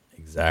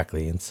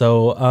 exactly. And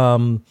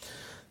so,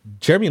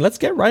 Jeremy, let's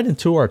get right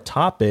into our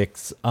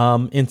topics.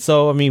 And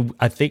so, I mean,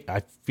 I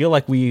feel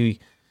like we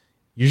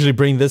usually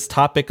bring this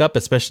topic up,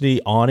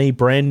 especially on a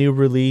brand new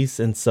release.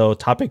 And so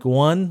topic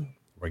one,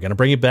 we're going to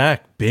bring it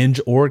back, binge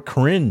or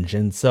cringe.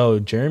 And so,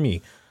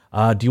 Jeremy,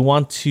 do you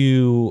want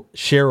to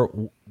share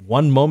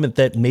one moment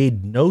that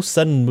made no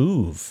sudden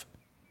move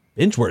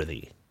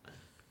binge-worthy?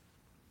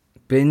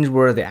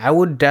 Binge-worthy. I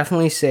would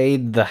definitely say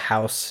the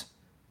house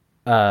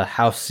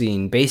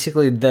scene.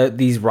 Basically,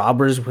 these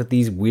robbers with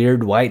these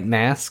weird white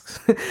masks.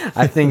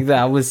 I think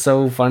that was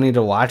so funny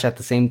to watch at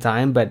the same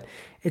time. But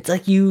it's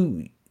like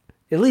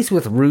at least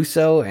with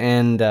Russo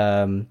and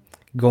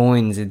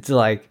Goins, it's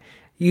like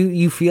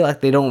you feel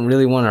like they don't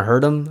really want to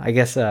hurt him. I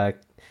guess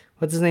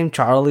what's his name?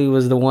 Charlie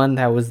was the one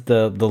that was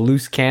the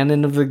loose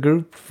cannon of the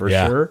group for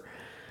sure.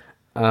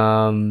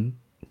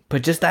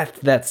 But just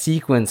that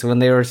sequence when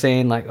they were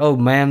saying like, "Oh,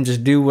 ma'am,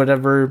 just do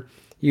whatever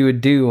you would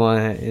do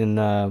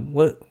on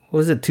what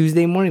was it,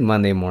 Tuesday morning,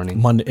 Monday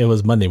morning?" It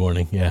was Monday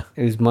morning. Yeah,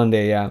 it was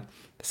Monday. Yeah,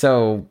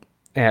 so.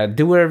 Yeah,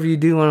 do whatever you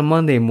do on a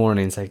Monday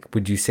morning. It's like,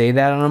 would you say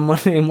that on a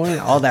Monday morning?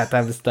 All that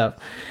type of stuff.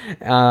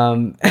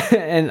 And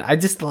I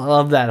just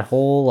love that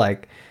whole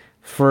like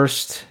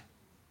first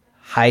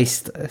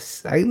heist.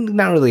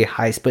 Not really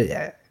heist, but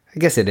I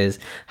guess it is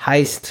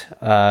heist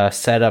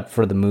setup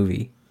for the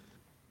movie.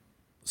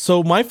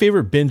 So my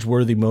favorite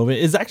binge-worthy moment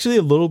is actually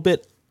a little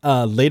bit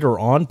later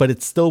on, but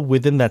it's still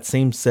within that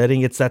same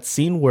setting. It's that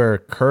scene where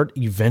Kurt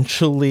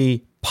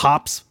eventually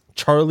pops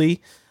Charlie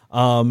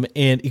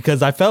And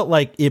because I felt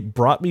like it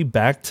brought me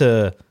back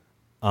to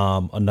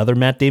another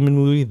Matt Damon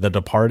movie, The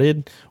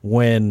Departed,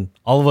 when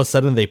all of a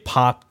sudden they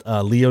popped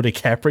Leo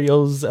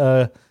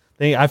DiCaprio's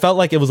thing. I felt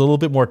like it was a little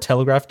bit more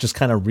telegraphed, just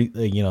kind of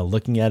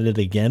looking at it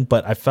again.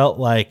 But I felt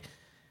like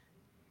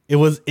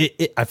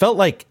I felt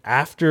like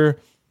after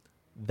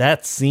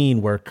that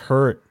scene where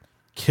Kurt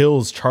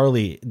kills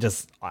Charlie,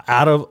 just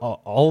out of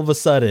all of a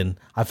sudden,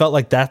 I felt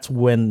like that's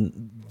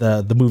when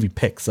the movie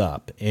picks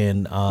up.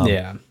 And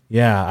I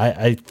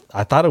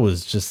thought it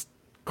was just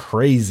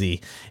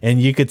crazy,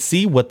 and you could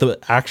see what the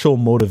actual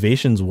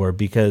motivations were,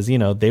 because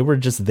they were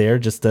just there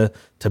just to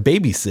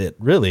babysit,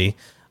 really.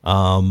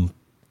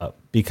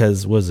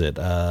 Because was it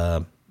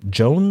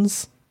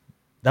Jones?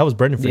 That was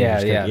Brendan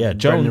Fraser's character. Yeah,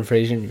 Jones. Brendan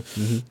Fraser.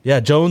 Mm-hmm. Yeah,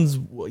 Jones,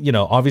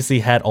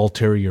 obviously had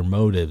ulterior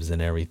motives and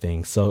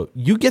everything. So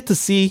you get to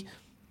see,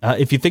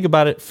 if you think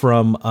about it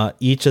from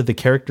each of the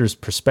characters'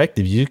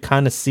 perspective, you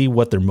kind of see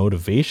what their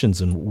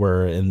motivations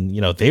were. And,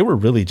 they were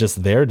really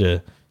just there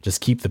to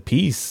just keep the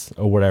peace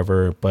or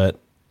whatever. But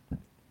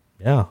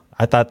yeah,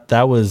 I thought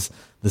that was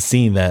the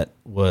scene that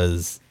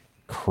was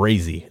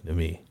crazy to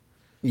me.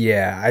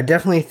 Yeah, I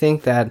definitely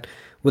think that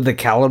with the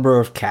caliber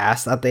of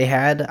cast that they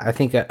had, I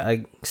think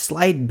a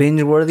slight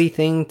binge-worthy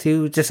thing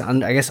too, just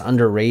I guess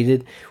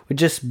underrated, would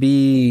just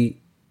be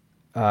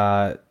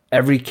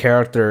every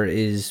character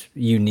is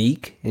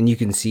unique, and you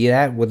can see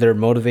that with their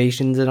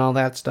motivations and all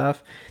that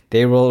stuff.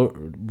 They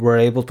were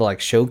able to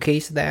like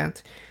showcase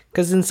that,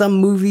 because in some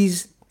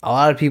movies, a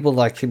lot of people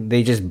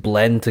they just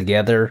blend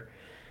together.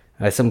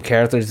 Some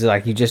characters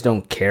like you just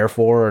don't care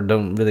for, or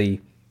don't really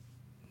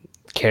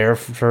care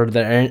for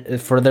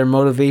their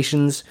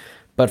motivations.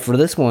 But for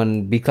this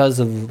one, because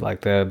of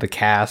like the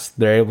cast,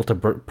 they're able to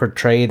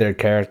portray their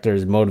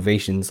characters'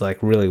 motivations like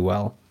really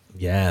well.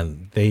 Yeah,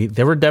 they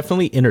were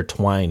definitely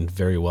intertwined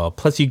very well.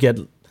 Plus, you get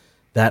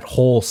that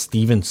whole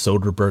Steven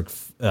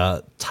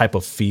Soderbergh type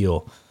of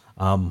feel.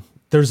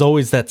 There's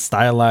always that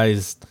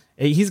stylized.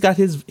 He's got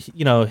his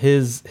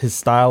his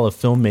style of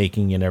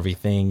filmmaking and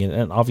everything,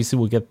 and obviously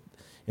we'll get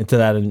into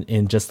that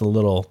in just a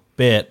little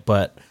bit.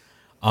 But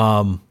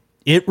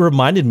it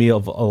reminded me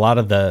of a lot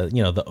of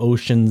the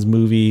Ocean's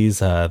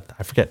movies. I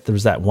forget, there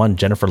was that one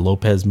Jennifer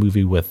Lopez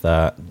movie with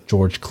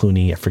George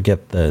Clooney. I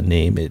forget the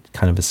name. It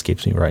kind of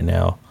escapes me right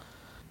now.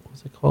 What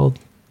was it called?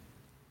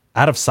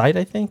 Out of Sight,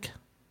 I think.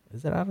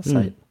 Is it Out of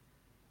Sight?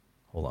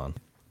 Hold on.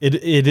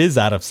 It is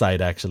Out of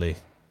Sight, actually.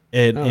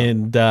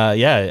 And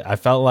I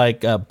felt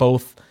like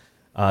both.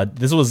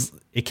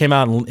 It came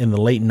out in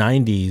the late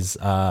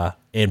 90s,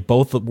 and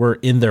both were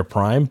in their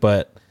prime,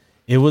 but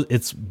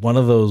it's one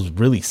of those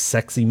really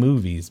sexy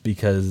movies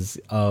because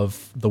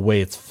of the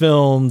way it's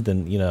filmed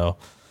and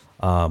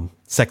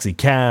sexy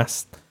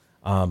cast.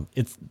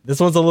 This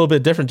one's a little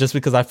bit different just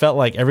because I felt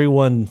like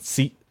everyone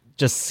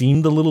just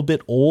seemed a little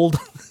bit old.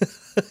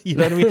 You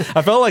know what I mean?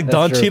 I felt like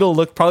Don Cheadle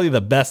looked probably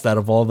the best out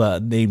of all the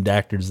named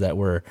actors that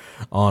were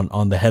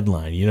on the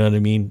headline. You know what I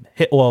mean?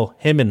 Well,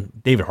 him and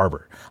David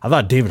Harbour. I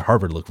thought David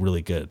Harbour looked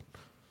really good.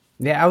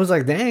 Yeah, I was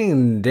like,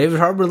 dang, David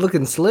Harbour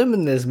looking slim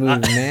in this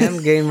movie,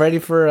 man. Getting ready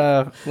for,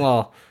 I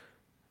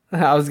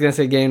was going to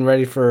say getting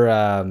ready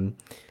for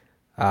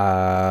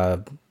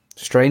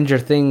Stranger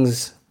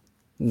Things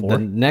 4? The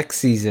next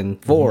season,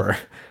 4.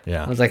 Mm-hmm.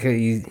 Yeah. I was like,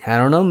 I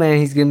don't know, man.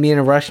 He's going to be in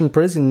a Russian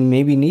prison.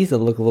 Maybe he needs to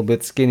look a little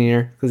bit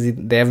skinnier because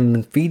they haven't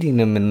been feeding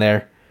him in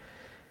there.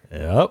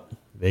 Yep.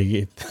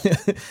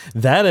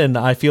 That, and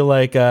I feel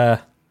like,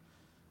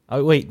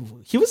 wait,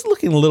 he was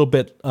looking a little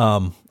bit,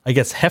 I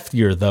guess,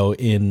 heftier though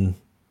in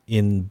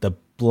the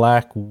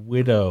Black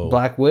Widow.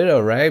 Black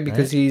Widow, right?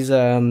 Because he's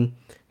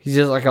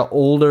just like an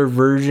older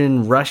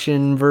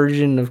Russian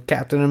version of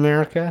Captain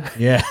America.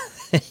 Yeah.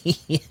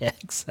 Yeah,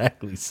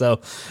 exactly.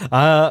 So,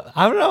 I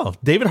don't know.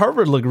 David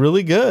Harbour looked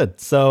really good.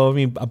 So, I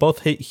mean,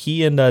 both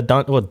he and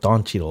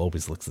Don Cheadle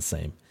always looks the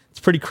same. It's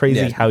pretty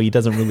crazy how he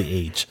doesn't really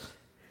age.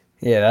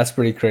 Yeah, that's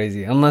pretty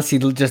crazy. Unless he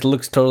just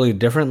looks totally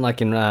different,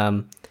 like in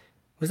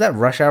was that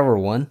Rush Hour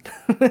 1?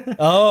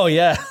 Oh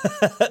yeah,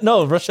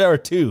 no, Rush Hour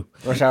 2.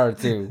 Rush Hour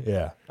 2.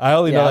 Yeah, I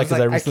only know that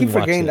because I recently keep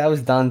forgetting that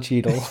was Don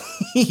Cheadle.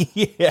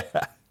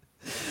 Yeah.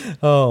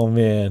 Oh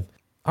man.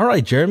 All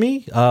right,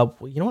 Jeremy. You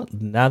know what?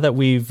 Now that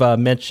we've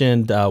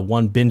mentioned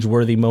one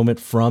binge-worthy moment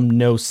from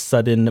No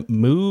Sudden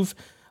Move,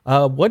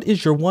 what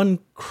is your one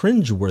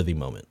cringe-worthy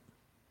moment?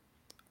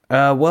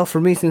 Well, for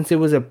me, since it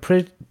was a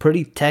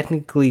pretty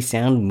technically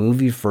sound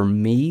movie for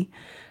me,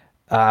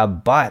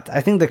 but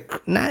I think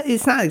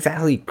it's not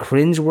exactly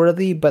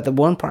cringe-worthy, but the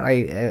one part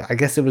I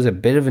guess it was a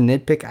bit of a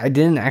nitpick. I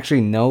didn't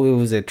actually know it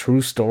was a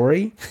true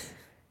story,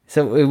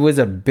 so it was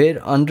a bit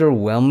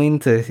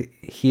underwhelming to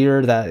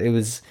hear that it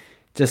was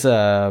just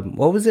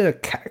what was it, a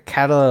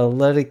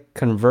catalytic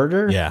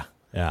converter? Yeah.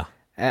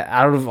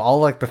 Out of all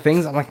like the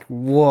things, I'm like,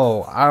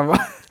 whoa,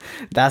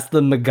 that's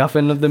the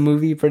MacGuffin of the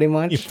movie, pretty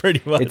much.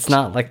 Pretty much. It's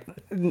not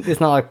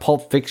like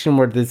Pulp Fiction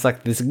where there's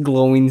like this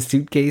glowing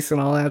suitcase and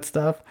all that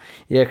stuff.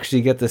 You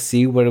actually get to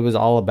see what it was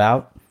all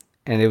about.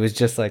 and it was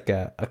just like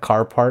a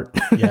car part.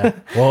 Yeah.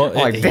 Well, I'm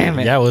like, damn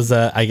it. yeah, it was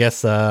an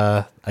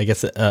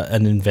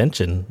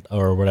invention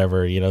or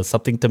whatever,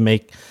 something to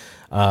make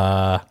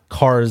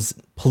cars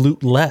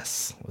pollute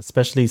less,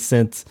 especially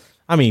since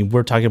I mean,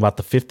 we're talking about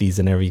the 50s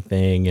and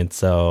everything, and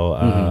so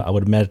I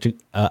would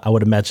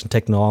imagine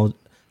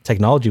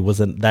technology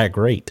wasn't that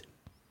great.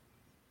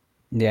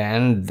 Yeah,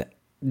 and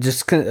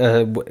just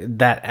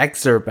that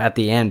excerpt at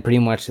the end, pretty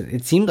much,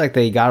 it seemed like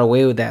they got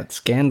away with that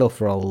scandal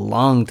for a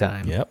long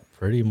time. Yep,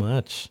 pretty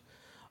much.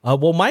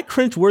 Well, my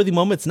cringeworthy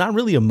moment's not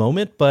really a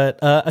moment, but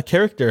a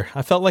character.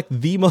 I felt like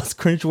the most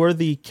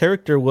cringeworthy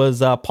character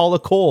was Paula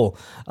Cole,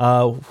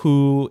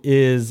 who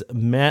is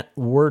Matt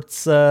Wirt's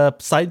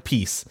side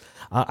piece.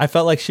 I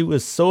felt like she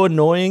was so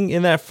annoying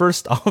in that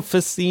first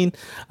office scene.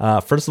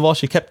 First of all,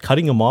 she kept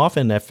cutting him off,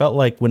 and I felt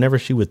like whenever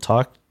she would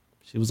talk,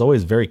 she was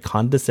always very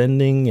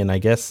condescending. And I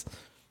guess,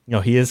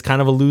 he is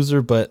kind of a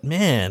loser, but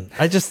man,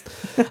 I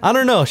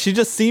don't know. She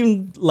just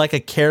seemed like a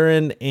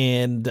Karen,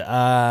 and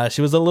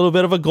she was a little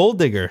bit of a gold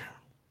digger.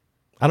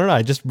 I don't know.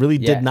 I just really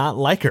did Yeah. not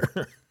like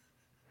her.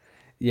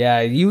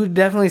 Yeah, you would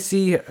definitely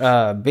see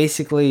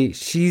basically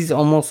she's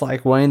almost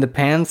like wearing the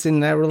pants in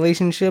that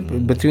relationship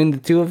between the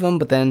two of them,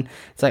 but then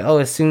it's like, oh,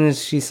 as soon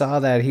as she saw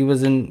that he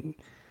wasn't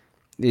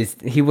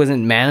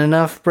man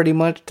enough pretty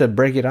much to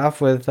break it off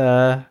with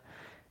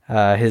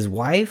his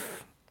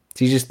wife,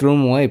 she just threw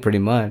him away pretty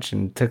much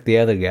and took the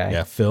other guy.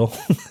 Yeah, Phil.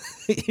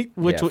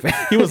 Which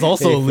Yeah. he was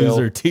also Hey, a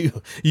loser Phil.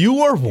 too.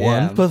 You are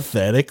one Yeah.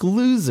 pathetic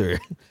loser.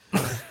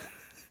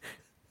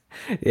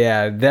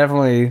 Yeah,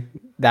 definitely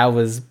that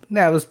was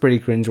pretty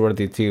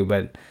cringeworthy too,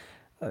 but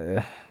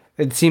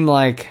it seemed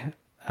like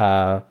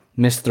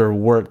Mr.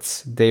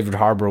 Wirtz, David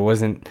Harbour,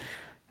 wasn't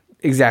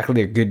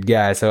exactly a good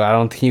guy, so I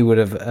don't think he would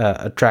have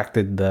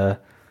attracted the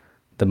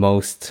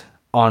most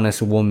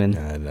honest woman.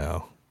 I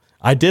know.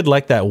 I did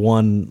like that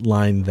one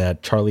line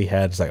that Charlie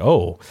had. It's like,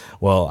 oh,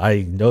 well,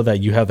 I know that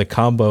you have the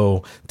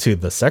combo to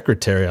the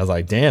secretary. I was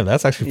like, damn,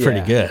 that's actually pretty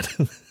Yeah.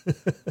 good.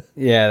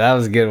 Yeah, that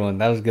was a good one.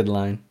 That was a good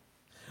line.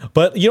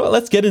 But what?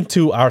 Let's get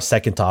into our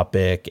second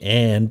topic.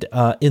 And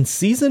in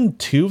season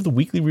 2 of the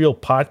Weekly Reel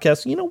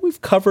podcast,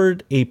 we've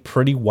covered a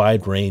pretty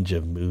wide range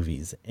of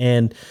movies.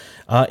 And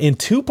in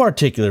 2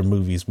 particular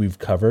movies we've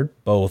covered,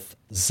 both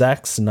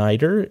Zack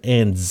Snyder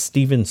and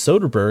Steven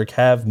Soderbergh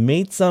have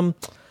made some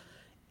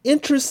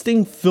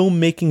interesting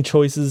filmmaking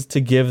choices to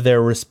give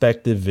their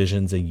respective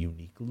visions a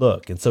unique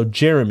look. And so,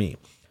 Jeremy,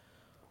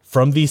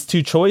 from these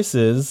 2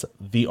 choices,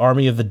 The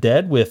Army of the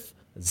Dead with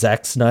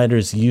Zack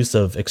Snyder's use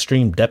of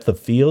extreme depth of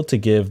field to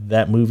give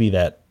that movie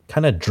that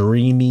kind of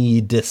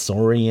dreamy,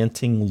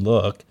 disorienting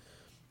look,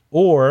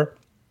 or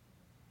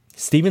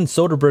Steven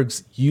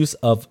Soderbergh's use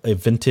of a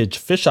vintage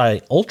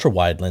fisheye ultra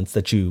wide lens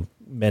that you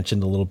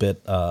mentioned a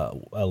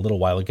little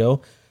while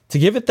ago, to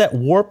give it that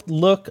warped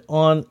look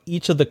on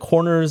each of the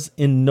corners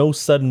in no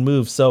sudden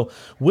move. So,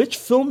 which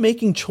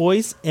filmmaking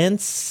choice and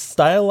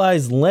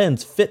stylized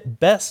lens fit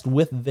best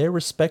with their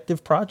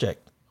respective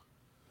project?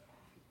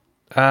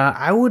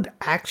 I would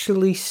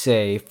actually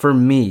say, for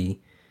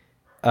me,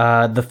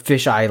 the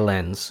fisheye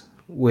lens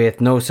with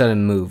no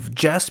sudden move,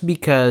 just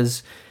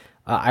because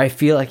I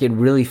feel like it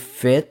really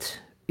fit,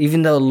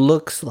 even though it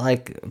looks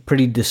like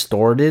pretty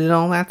distorted and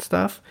all that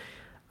stuff.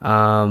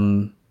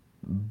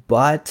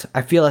 But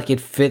I feel like it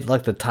fit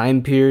like the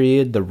time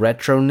period, the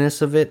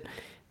retroness of it,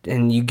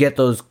 and you get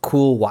those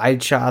cool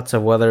wide shots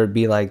of whether it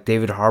be like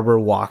David Harbour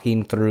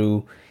walking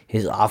through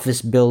his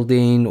office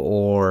building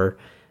or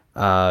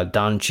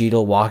Don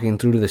Cheadle walking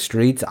through the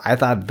streets. I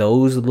thought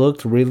those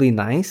looked really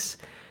nice.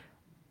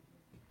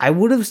 I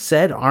would have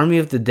said Army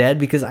of the Dead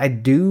because I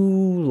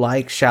do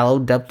like shallow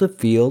depth of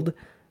field,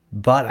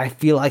 but I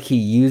feel like he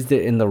used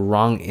it in the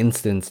wrong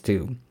instance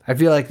too. I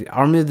feel like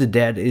Army of the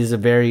Dead is a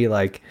very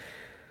like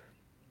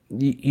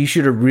you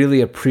should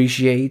really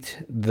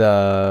appreciate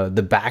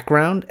the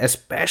background,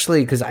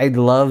 especially because I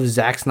love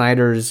Zack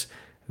Snyder's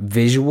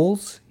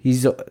visuals.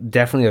 He's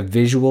definitely a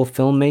visual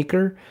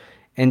filmmaker,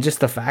 and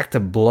just the fact to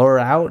blur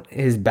out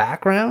his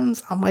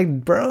backgrounds, I'm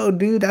like, bro,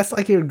 dude, that's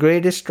like your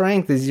greatest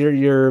strength is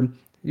your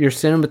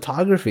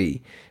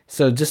cinematography.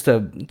 So just to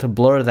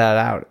blur that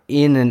out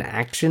in an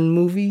action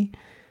movie,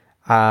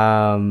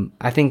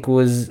 I think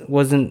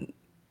wasn't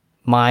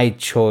my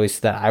choice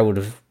that I would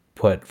have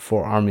put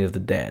for Army of the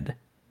Dead.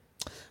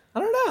 I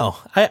don't know.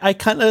 I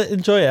kind of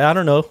enjoy it. I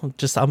don't know.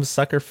 Just I'm a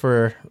sucker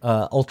for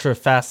ultra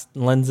fast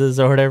lenses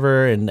or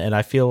whatever, and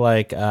I feel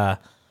like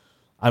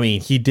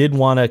he did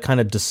want to kind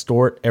of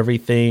distort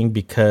everything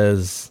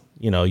because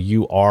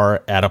you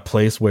are at a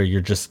place where you're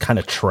just kind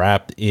of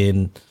trapped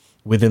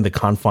within the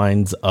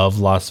confines of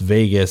Las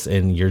Vegas,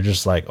 and you're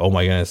just like, oh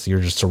my goodness, you're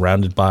just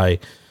surrounded by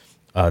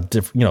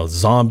different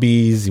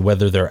zombies,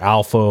 whether they're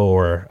alpha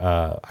or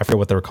I forget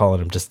what they were calling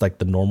them, just like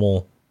the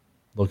normal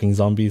looking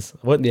zombies.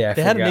 What? Yeah, I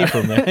they had a name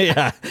for them.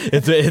 Yeah,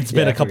 it's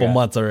been a couple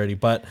months already,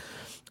 but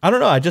I don't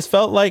know. I just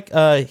felt like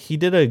he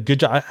did a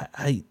good job.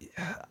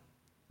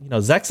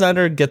 Zack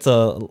Snyder gets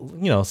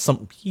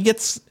he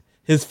gets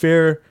his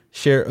fair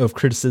share of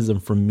criticism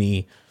from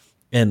me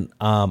And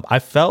I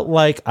felt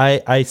like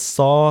I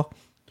saw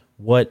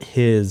what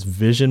his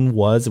vision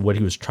was, what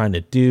he was trying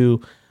to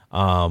do,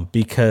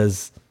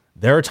 because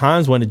there are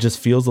times when it just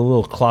feels a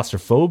little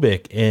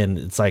claustrophobic, and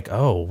it's like,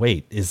 oh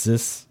wait, is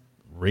this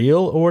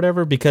real or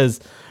whatever? Because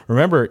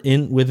remember,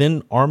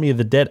 within Army of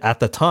the Dead at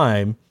the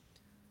time,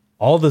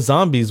 all the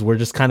zombies were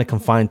just kind of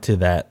confined to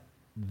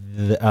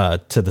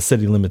to the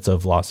city limits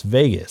of Las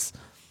Vegas,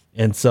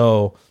 and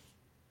so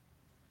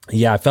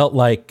yeah, I felt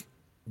like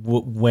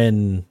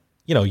when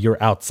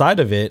you're outside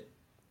of it,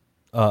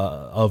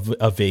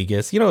 of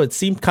Vegas, it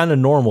seemed kind of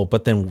normal,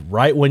 but then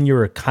right when you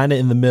were kind of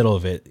in the middle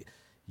of it,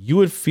 you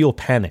would feel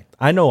panicked.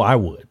 I know I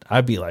would.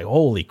 I'd be like,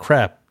 holy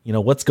crap,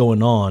 what's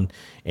going on?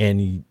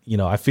 And,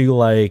 I feel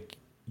like,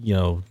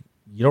 you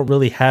don't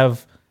really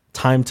have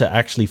time to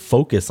actually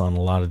focus on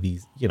a lot of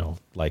these,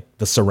 like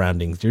the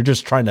surroundings. You're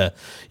just trying to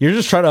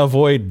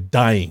avoid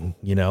dying,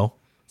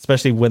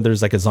 especially when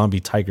there's like a zombie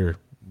tiger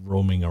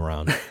roaming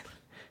around.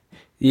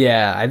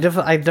 Yeah, I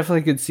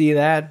definitely could see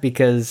that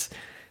because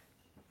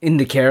in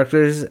the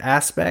characters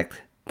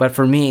aspect, but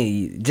for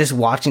me, just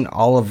watching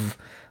all of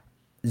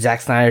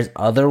Zack Snyder's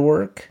other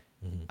work,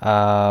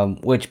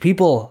 which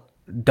people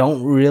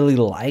don't really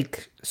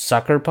like,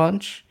 Sucker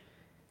Punch.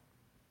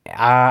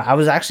 I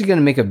was actually going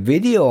to make a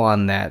video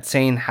on that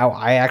saying how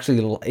I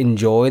actually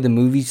enjoy the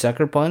movie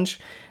Sucker Punch,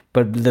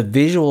 but the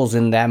visuals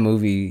in that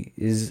movie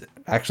is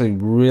actually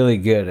really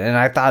good. And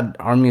I thought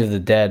Army of the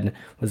Dead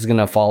was going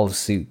to follow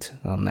suit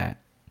on that.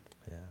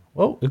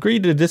 Well, agree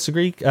to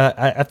disagree.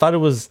 I thought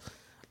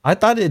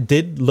it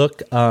did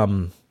look,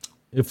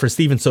 for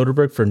Steven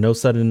Soderbergh, for No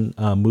Sudden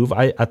Move.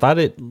 I thought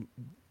he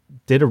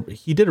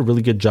did a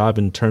really good job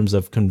in terms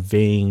of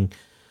conveying,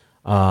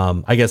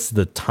 I guess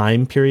the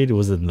time period. It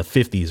was in the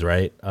 50s,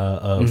 right?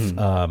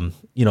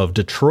 Of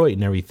Detroit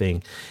and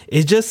everything.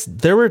 It just,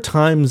 there were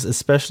times,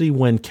 especially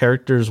when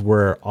characters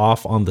were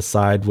off on the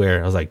side,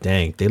 where I was like,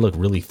 dang, they look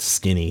really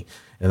skinny.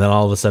 And then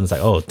all of a sudden it's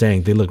like, oh,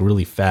 dang, they look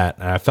really fat.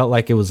 And I felt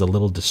like it was a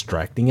little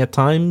distracting at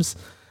times.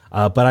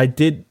 But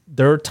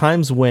there were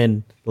times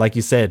when, like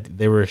you said,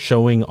 they were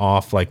showing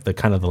off like the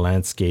kind of the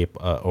landscape,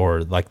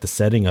 or like the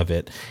setting of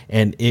it.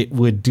 And it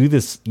would do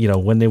this,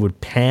 when they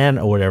would pan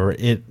or whatever,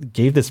 it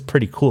gave this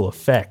pretty cool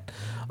effect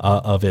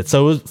of it.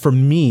 So for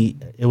me,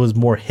 it was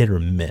more hit or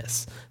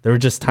miss. There were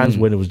just times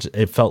when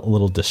it felt a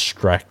little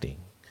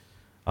distracting.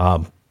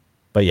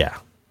 But yeah.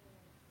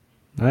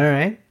 All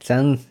right.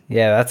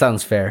 That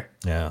sounds fair.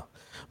 Yeah.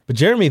 But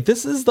Jeremy,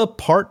 this is the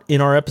part in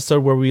our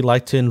episode where we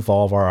like to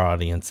involve our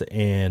audience.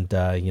 And,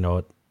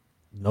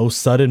 No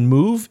Sudden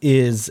Move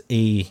is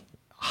a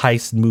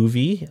heist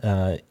movie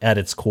at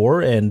its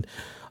core. And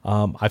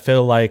I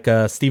feel like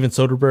Steven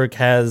Soderbergh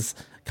has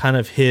kind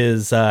of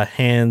his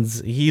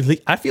hands.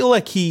 I feel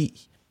like he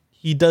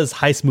does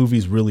heist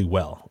movies really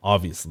well,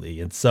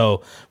 obviously. And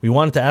so we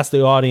wanted to ask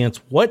the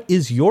audience, what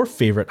is your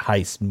favorite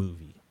heist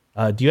movie?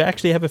 Do you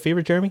actually have a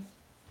favorite, Jeremy?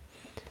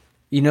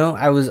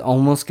 I was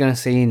almost going to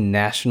say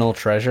National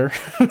Treasure.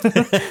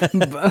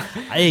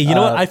 Hey, you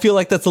know what? I feel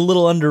like that's a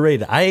little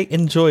underrated. I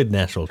enjoyed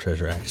National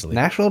Treasure, actually.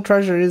 National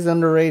Treasure is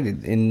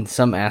underrated in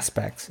some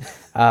aspects.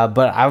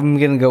 But I'm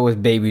going to go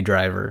with Baby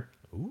Driver.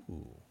 Ooh,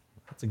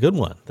 that's a good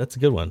one.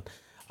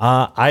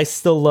 I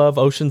still love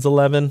Ocean's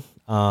 11.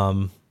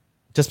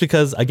 Just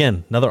because,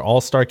 again, another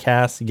all-star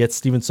cast. You get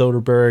Steven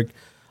Soderbergh.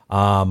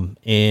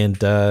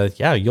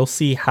 You'll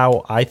see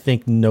how I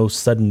think No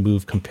Sudden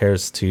Move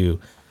compares to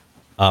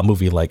a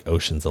movie like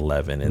Ocean's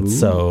 11. And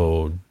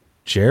so,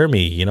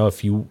 Jeremy,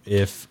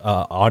 if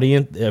our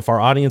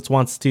audience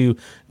wants to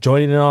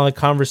join in on the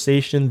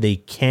conversation, they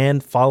can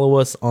follow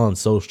us on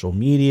social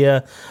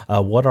media.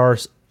 What are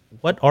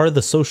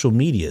the social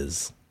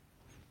medias?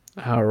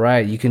 All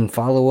right, you can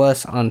follow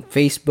us on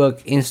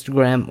Facebook,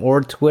 Instagram,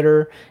 or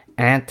Twitter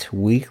at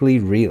Weekly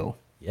Reel.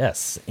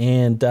 Yes,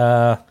 and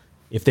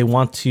if they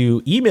want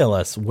to email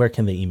us, where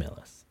can they email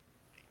us?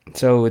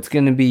 So it's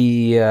going to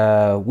be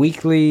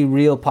Weekly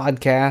Reel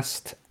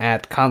Podcast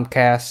at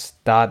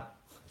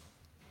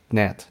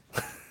Comcast.net.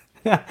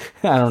 I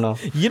don't know.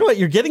 You know what?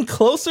 You're getting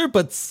closer,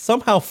 but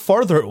somehow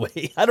farther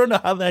away. I don't know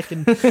how that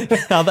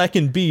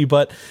can be,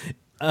 but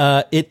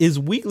it is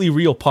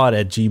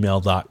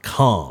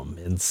weeklyreelpod@gmail.com.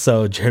 And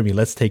so, Jeremy,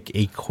 let's take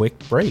a quick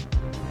break.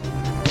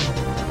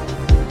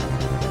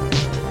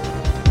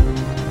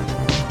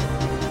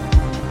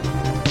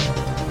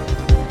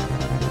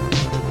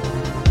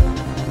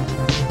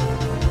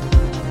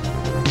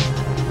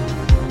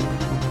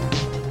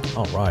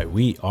 All right,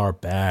 we are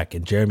back.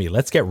 And Jeremy,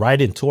 let's get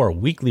right into our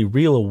Weekly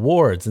Reel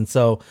Awards. And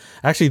so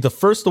actually the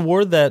first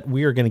award that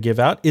we are going to give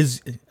out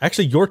is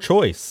actually your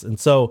choice. And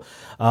so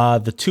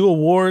the two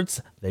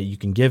awards that you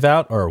can give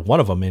out, or one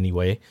of them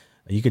anyway,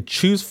 you could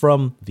choose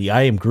from the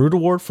I Am Groot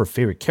Award for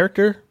favorite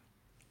character,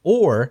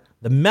 or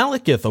the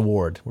Malekith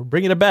Award. We're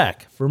bringing it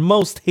back for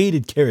most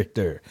hated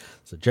character.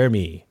 So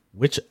Jeremy,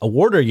 which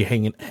award are you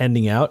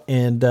handing out,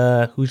 and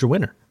who's your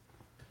winner?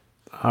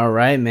 All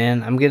right,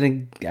 man. I'm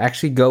going to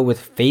actually go with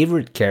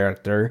favorite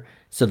character.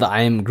 So the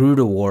I Am Groot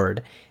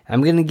Award.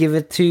 I'm gonna give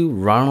it to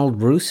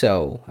Ronald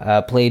Russo,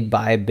 played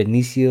by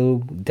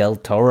Benicio del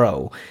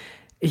Toro.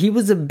 He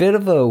was a bit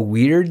of a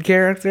weird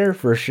character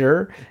for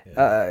sure.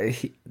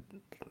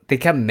 They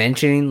kept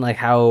mentioning like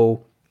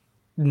how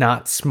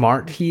not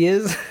smart he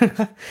is.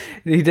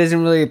 He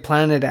doesn't really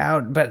plan it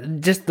out,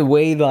 but just the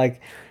way like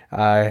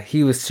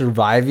he was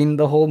surviving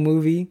the whole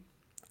movie.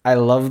 I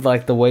loved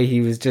like the way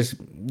he was just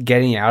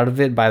getting out of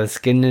it by the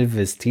skin of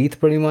his teeth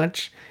pretty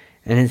much,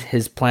 and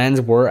his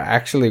plans were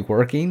actually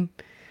working.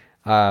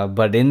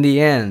 But in the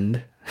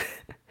end,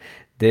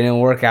 didn't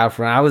work out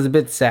for him. I was a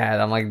bit sad.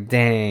 I'm like,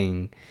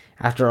 dang,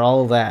 after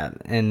all of that.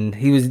 And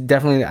he was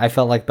definitely, I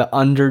felt like the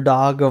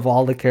underdog of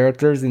all the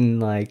characters in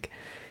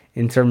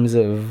terms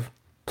of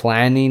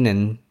planning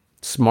and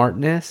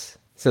smartness.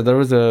 So there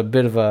was a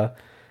bit of a,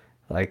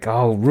 like,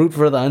 oh, root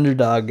for the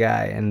underdog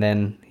guy. And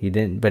then he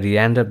didn't, but he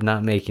ended up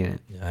not making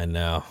it. I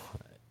know.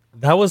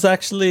 That was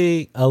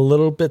actually a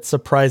little bit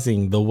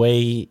surprising the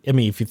way, I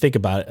mean, if you think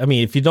about it, I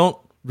mean, if you don't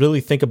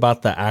really think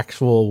about the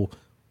actual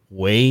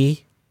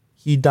way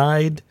he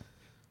died,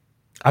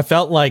 I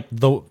felt like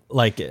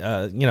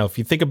if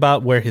you think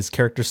about where his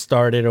character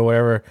started or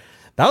whatever,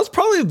 that was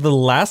probably the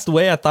last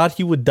way I thought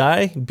he would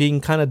die,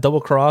 being kind of double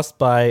crossed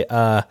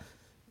by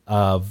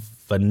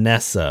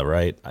Vanessa,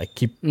 right?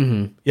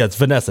 Yeah, it's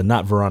Vanessa,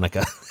 not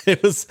Veronica.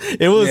 It was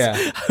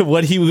yeah.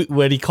 what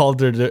he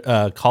called her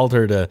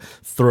to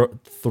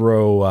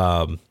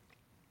throw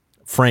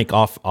Frank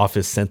off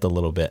his scent a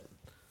little bit.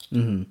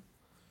 Mm-hmm.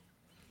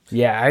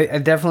 Yeah, I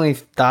definitely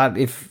thought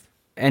if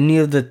any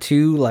of the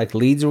two like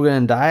leads were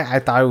gonna die, I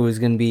thought it was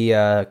gonna be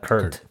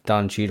Kurt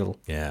Don Cheadle.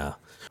 Yeah.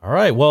 All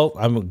right. Well,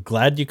 I'm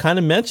glad you kind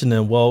of mentioned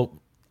him. Well,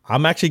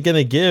 I'm actually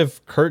gonna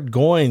give Kurt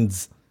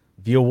Goins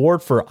the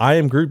award for I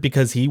Am Groot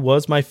because he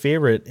was my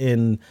favorite.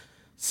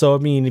 So I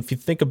mean, if you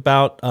think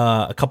about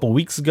a couple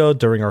weeks ago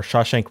during our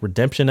Shawshank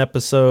Redemption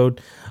episode,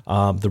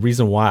 the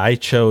reason why I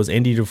chose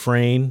Andy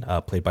Dufresne,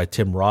 played by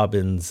Tim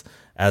Robbins,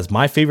 as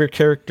my favorite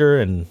character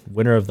and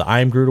winner of the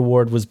I Am Groot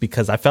award was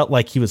because I felt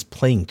like he was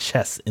playing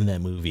chess in that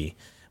movie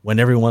when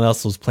everyone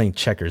else was playing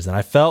checkers. And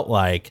I felt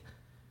like,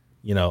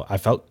 I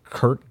felt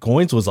Kurt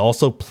Goins was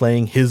also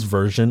playing his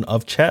version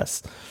of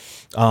chess.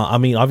 I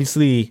mean,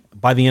 obviously,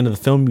 by the end of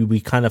the film,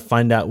 we kind of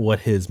find out what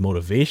his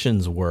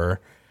motivations were.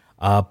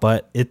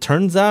 But it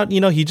turns out,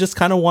 he just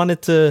kind of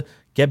wanted to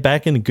get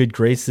back into good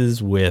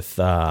graces with,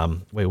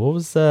 what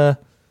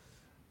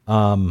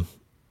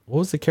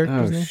was the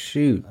character's name?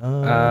 Shoot.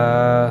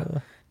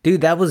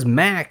 Dude, that was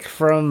Mac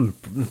from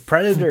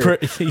Predator.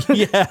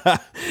 Yeah.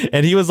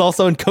 And he was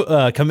also in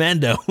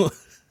Commando.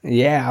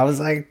 Yeah, I was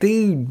like,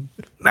 dude,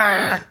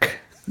 Mac.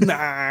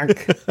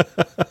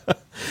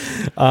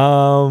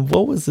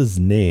 What was his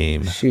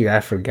name? Shoot,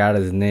 I forgot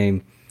his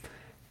name.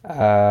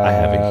 I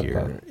have it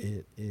here.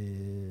 It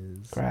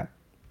is... Crap.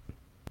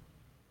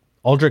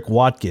 Aldrich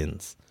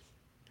Watkins.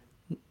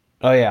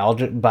 Oh yeah,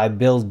 by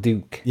Bill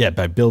Duke. Yeah,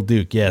 by Bill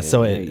Duke. Yeah.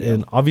 So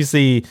and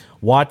obviously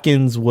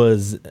Watkins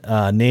was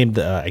named,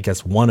 I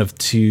guess, one of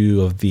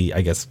two of the,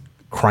 I guess,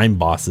 crime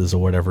bosses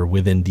or whatever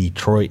within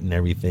Detroit and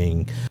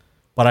everything.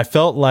 But I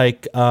felt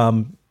like,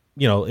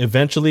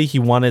 eventually he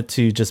wanted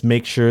to just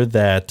make sure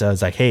that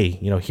it's like, hey,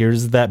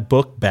 here's that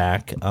book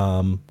back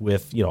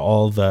with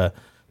all the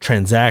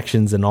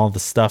transactions and all the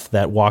stuff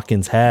that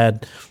Watkins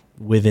had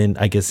within,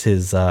 I guess,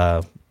 his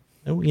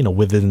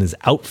within his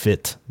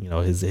outfit,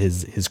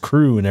 his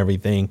crew and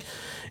everything.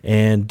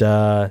 And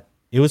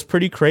it was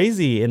pretty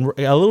crazy and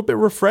a little bit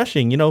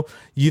refreshing.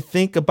 You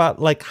think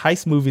about like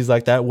heist movies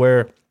like that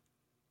where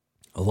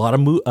a lot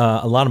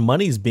of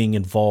money's being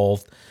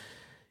involved.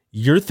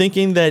 You're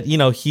thinking that,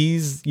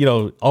 he's,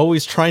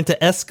 always trying to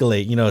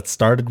escalate. It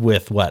started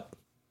with what,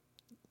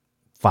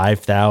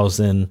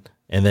 5,000,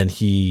 and then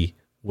he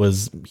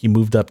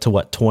moved up to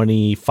what,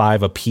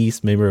 25 a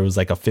piece. Maybe it was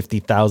like a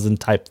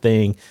 50,000 type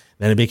thing.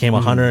 Then it became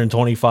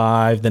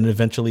 125, then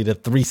eventually to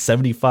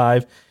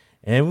 375.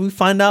 And we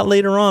find out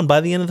later on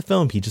by the end of the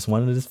film, he just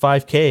wanted his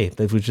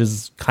 5K, which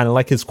is kind of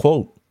like his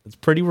quote. It's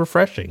pretty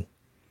refreshing.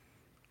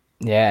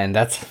 Yeah, and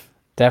that's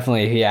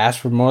definitely, if he asked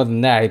for more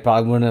than that, he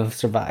probably wouldn't have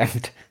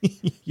survived.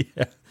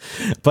 Yeah.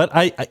 But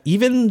I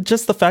even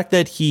just the fact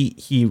that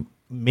he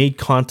made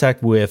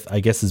contact with, I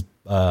guess, his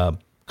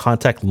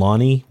contact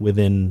Lonnie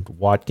within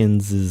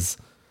Watkins's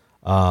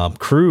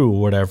crew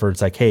or whatever.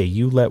 It's like, hey,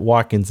 you let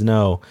Watkins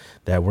know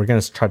that we're going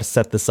to try to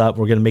set this up.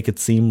 We're going to make it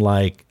seem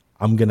like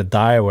I'm going to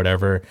die or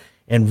whatever.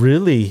 And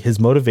really his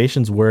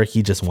motivations were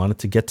he just wanted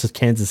to get to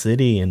Kansas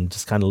City and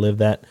just kind of live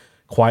that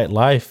quiet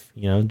life,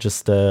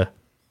 just to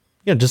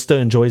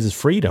enjoy his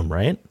freedom.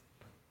 Right.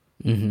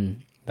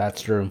 Mm-hmm.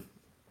 That's true.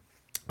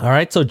 All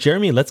right. So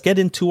Jeremy, let's get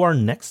into our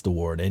next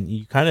award. And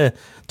you kind of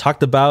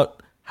talked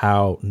about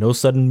how No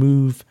Sudden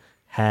Move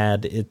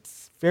had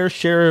its fair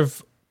share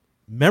of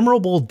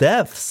memorable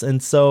deaths.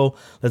 And so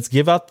let's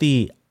give out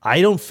the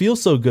I Don't Feel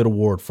So Good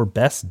award for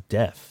best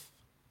death.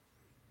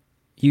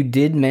 You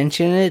did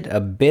mention it a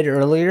bit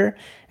earlier,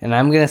 and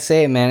I'm going to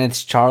say it, man,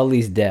 it's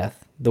Charlie's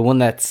death. The one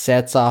that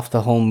sets off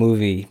the whole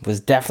movie was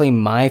definitely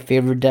my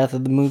favorite death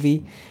of the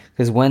movie,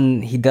 because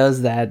when he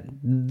does that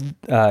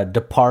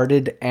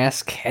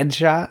Departed-esque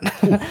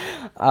headshot,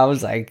 I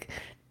was like,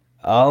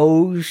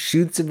 oh,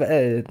 shoot's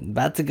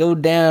about to go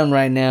down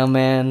right now,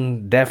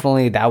 man.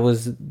 Definitely, that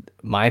was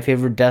my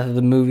favorite death of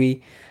the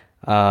movie.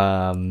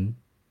 I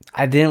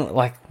didn't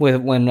like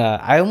when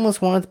I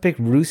almost wanted to pick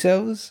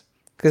Russo's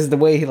because the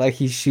way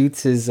he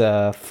shoots his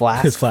His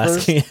flask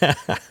flask. first. Yeah.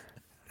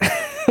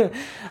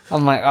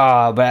 I'm like,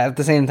 oh, but at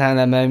the same time,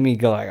 that made me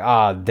go like,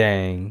 oh,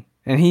 dang.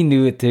 And he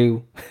knew it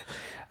too.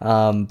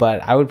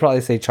 But I would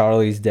probably say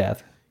Charlie's death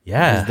is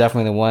Yeah.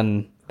 definitely the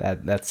one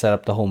that set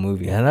up the whole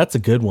movie. Yeah, that's a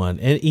good one.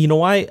 And you know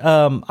why?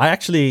 I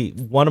actually,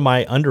 one of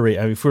my underrated,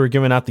 I mean, if we were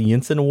giving out the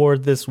Instant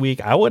Award this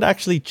week, I would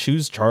actually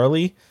choose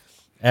Charlie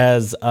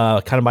as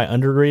kind of my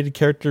underrated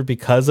character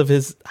because of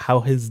how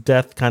his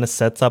death kind of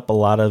sets up a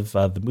lot of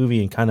the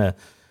movie and kind of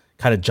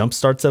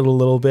jumpstarts it a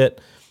little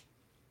bit.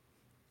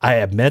 I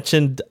have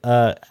mentioned,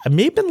 I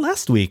may have been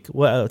last week,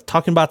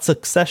 talking about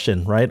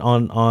Succession, right?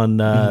 On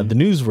the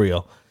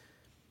newsreel.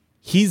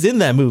 He's in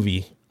that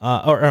movie.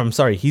 Or I'm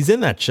sorry, he's in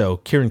that show.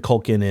 Kieran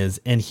Culkin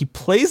is, and he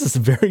plays this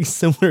very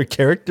similar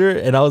character.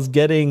 And I was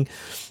getting,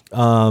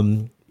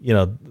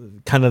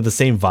 kind of the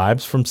same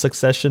vibes from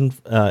Succession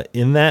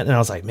in that. And I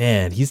was like,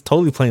 man, he's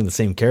totally playing the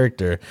same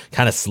character,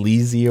 kind of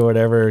sleazy or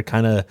whatever,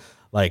 kind of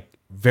like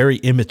very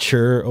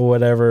immature or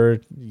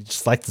whatever. He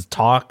just likes to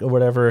talk or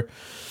whatever.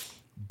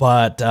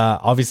 But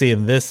obviously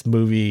in this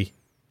movie,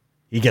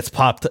 he gets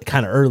popped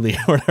kind of early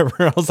or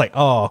whatever. I was like,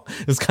 oh,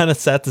 it was kind of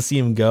sad to see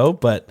him go,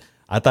 but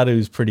I thought it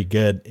was pretty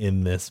good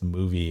in this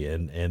movie.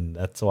 And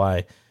that's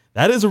why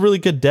that is a really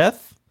good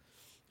death.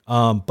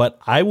 But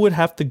I would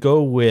have to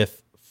go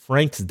with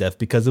Frank's death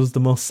because it was the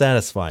most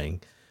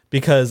satisfying.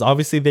 Because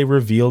obviously they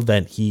revealed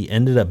that he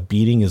ended up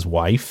beating his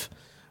wife.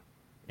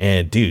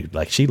 And dude,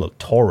 like she looked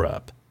tore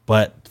up.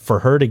 But for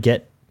her to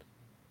get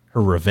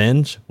her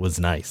revenge was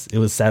nice. It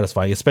was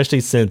satisfying,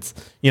 especially since,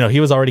 he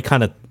was already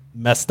kind of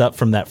messed up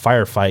from that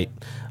firefight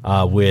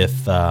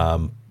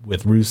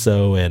with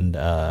Russo and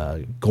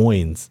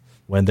Goins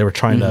when they were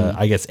trying to,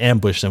 I guess,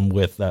 ambush him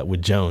with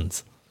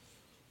Jones.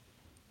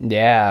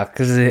 Yeah,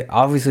 because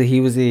obviously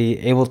he was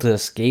able to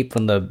escape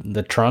from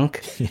the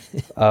trunk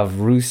of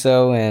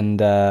Russo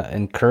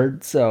and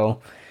Kurt. So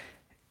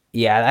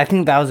yeah, I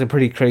think that was a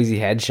pretty crazy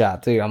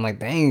headshot too. I'm like,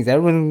 dang, is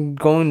everyone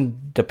going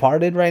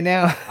Departed right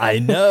now? I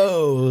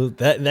know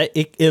that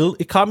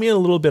it caught me a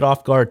little bit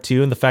off guard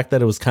too, and the fact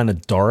that it was kind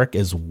of dark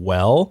as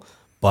well.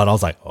 But I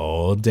was like,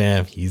 oh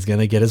damn, he's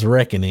gonna get his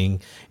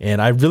reckoning.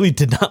 And I really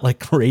did not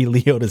like Ray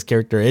Liotta's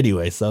character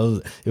anyway,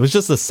 so it was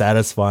just a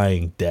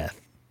satisfying death.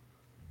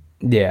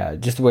 Yeah,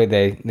 just the way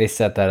they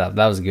set that up.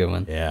 That was a good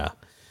one. Yeah.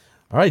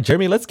 All right,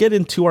 Jeremy, let's get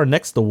into our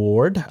next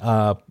award.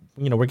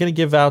 We're going to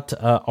give out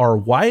our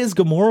Why is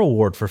Gamora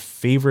award for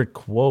favorite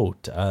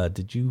quote.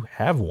 Did you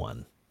have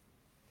one?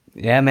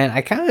 Yeah, man,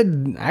 I kind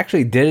of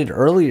actually did it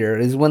earlier.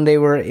 Is when they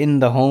were in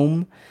the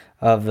home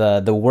of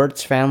the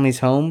Wirtz family's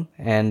home,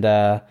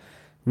 and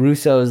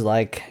Russo's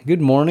like,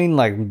 "Good morning,"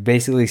 like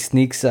basically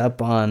sneaks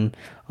up on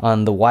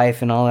the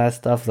wife and all that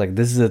stuff. Like,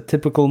 this is a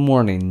typical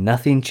morning.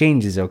 Nothing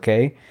changes,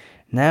 okay?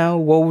 Now,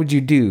 what would you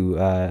do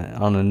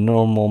on a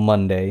normal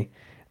Monday?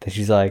 That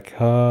she's like,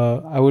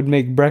 I would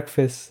make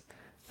breakfast.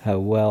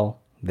 Well,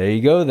 there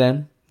you go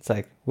then. It's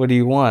like, what do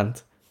you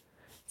want?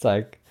 It's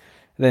like,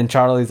 then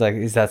Charlie's like,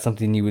 is that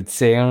something you would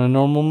say on a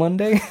normal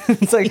Monday?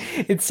 It's like,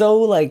 it's so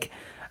like,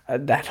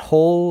 that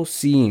whole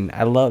scene,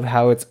 I love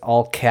how it's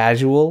all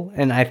casual.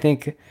 And I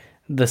think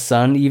the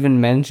son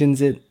even mentions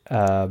it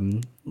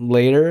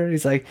later.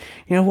 He's like,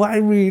 why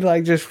are we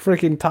like just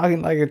freaking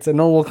talking like it's a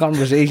normal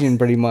conversation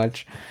pretty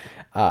much.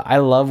 I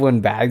love when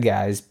bad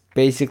guys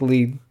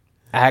basically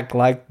act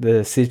like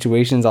the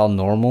situation's all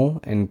normal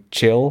and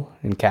chill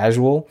and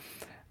casual.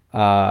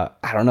 I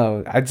don't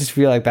know. I just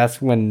feel like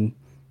that's when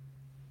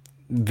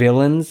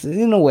villains,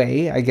 in a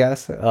way, I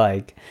guess,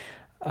 like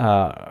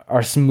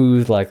are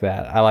smooth like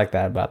that. I like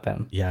that about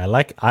them. Yeah,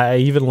 I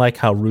even like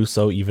how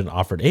Russo even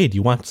offered, hey, do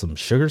you want some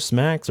sugar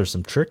smacks or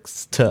some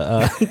tricks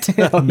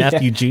to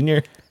Matthew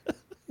Jr.?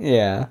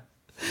 Yeah.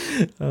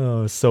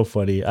 Oh, so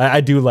funny. I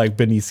do like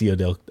Benicio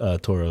del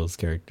Toro's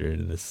character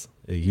in this.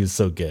 He was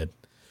so good.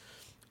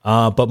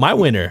 But my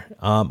winner,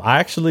 I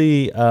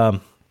actually,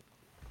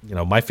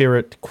 my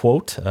favorite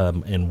quote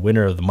and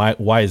winner of the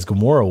Why is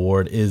Gamora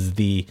award is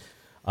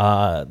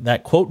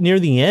that quote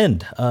near the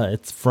end.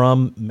 It's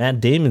from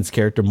Matt Damon's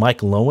character, Mike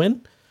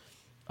Lowen.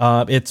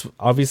 It's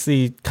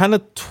obviously kind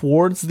of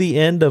towards the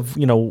end of,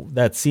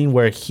 that scene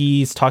where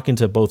he's talking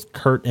to both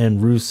Kurt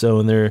and Russo,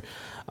 and they're,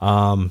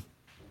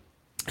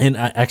 and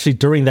actually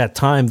during that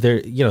time,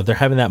 they're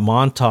having that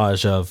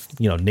montage of,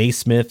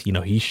 Naismith,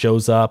 he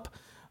shows up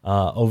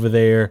over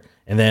there,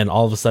 and then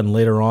all of a sudden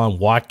later on,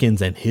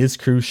 Watkins and his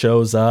crew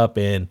shows up,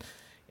 and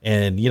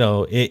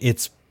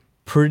it's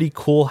pretty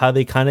cool how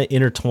they kind of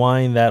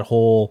intertwine that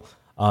whole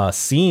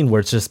scene where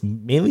it's just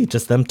mainly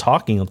just them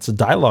talking. It's a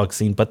dialogue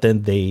scene, but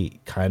then they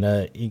kind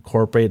of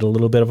incorporate a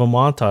little bit of a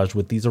montage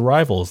with these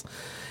arrivals,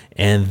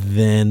 and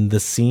then the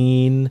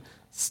scene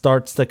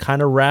starts to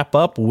kind of wrap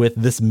up with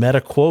this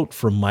meta quote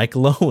from Mike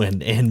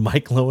Lowen. And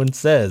Mike Lowen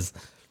says,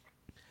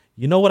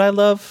 "You know what I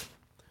love?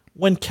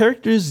 When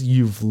characters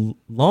you've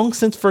long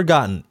since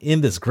forgotten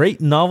in this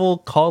great novel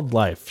called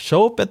life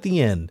show up at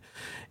the end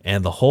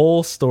and the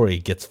whole story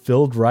gets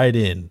filled right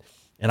in."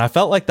 And I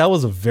felt like that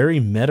was a very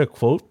meta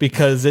quote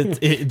because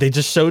they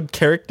just showed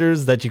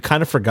characters that you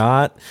kind of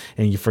forgot,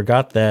 and you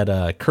forgot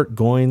that Kurt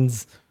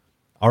Goins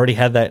already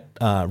had that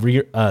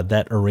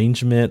that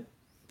arrangement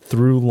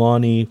through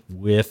Lonnie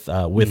with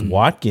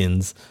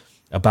Watkins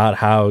about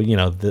how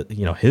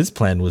his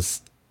plan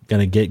was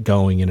gonna get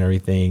going and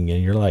everything,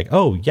 and you're like,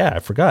 oh yeah, I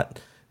forgot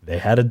they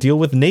had a deal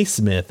with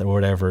Naismith or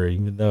whatever,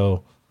 even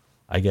though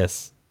I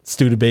guess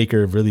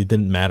Studebaker really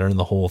didn't matter in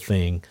the whole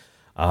thing.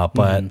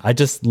 But I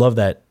just love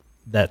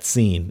that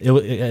scene,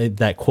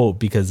 that quote,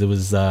 because it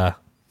was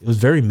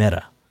very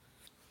meta.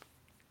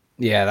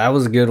 Yeah, that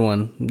was a good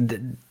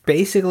one.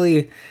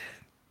 Basically,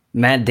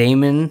 Matt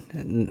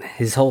Damon,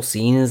 his whole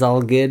scene is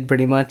all good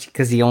pretty much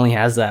because he only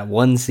has that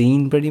one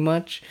scene pretty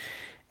much.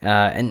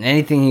 And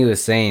anything he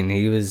was saying,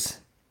 he was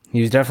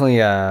definitely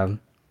a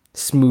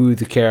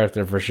smooth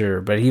character for sure,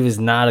 but he was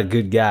not a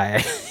good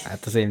guy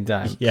at the same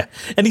time. Yeah,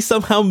 and he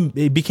somehow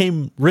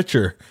became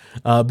richer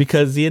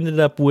because he ended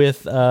up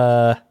with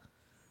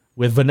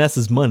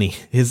Vanessa's money,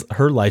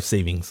 her life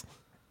savings.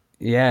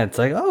 Yeah, it's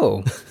like,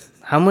 oh,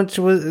 how much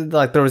was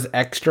like there was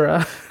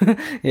extra?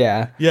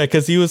 Yeah. Yeah,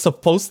 because he was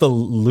supposed to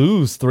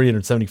lose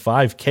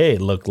 $375K,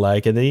 it looked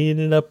like, and then he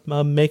ended up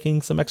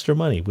making some extra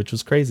money, which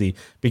was crazy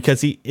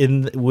because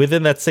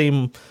within that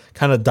same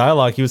kind of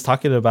dialogue, he was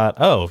talking about,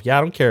 oh yeah,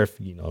 I don't care if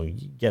you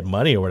get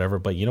money or whatever,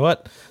 but you know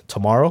what?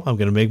 Tomorrow I'm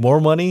gonna make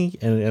more money,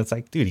 and it's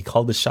like, dude, he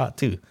called the shot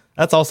too.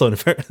 That's also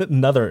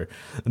another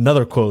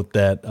quote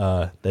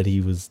that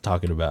he was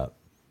talking about.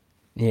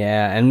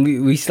 Yeah, and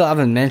we still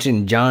haven't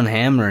mentioned John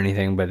Hamm or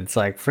anything, but it's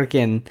like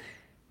freaking,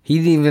 he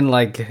didn't even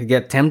like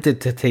get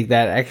tempted to take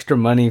that extra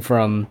money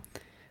from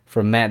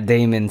Matt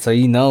Damon. So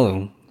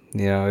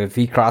if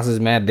he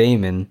crosses Matt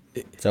Damon,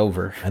 it's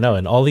over. I know,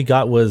 and all he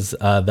got was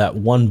that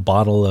one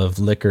bottle of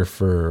liquor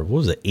for, what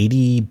was it,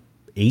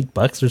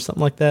 $88 or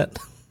something like that.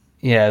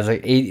 Yeah, it's like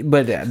 80,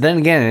 but then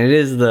again, it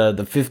is the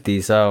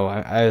 50s, so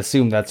I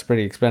assume that's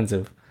pretty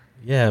expensive.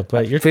 Yeah,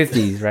 but you're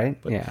 50s, right?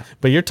 Yeah,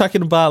 but you're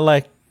talking about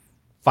like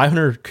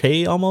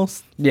 $500K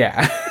almost.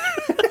 Yeah.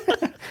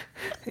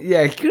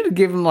 Yeah, you could have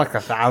given him like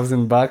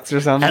 $1,000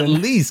 or something. At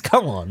least,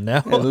 come on now.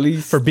 At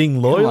least for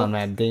being loyal. Come on,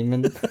 Matt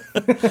Damon.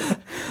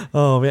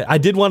 Oh man, I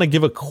did want to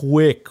give a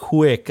quick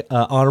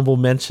honorable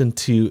mention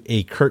to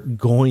a Kurt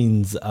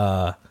Goins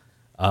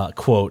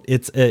quote.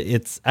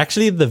 It's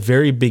actually the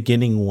very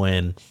beginning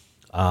when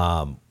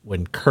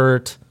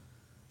Kurt,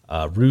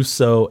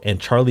 Russo,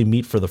 and Charlie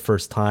meet for the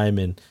first time,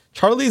 and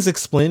Charlie's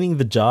explaining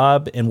the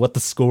job and what the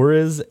score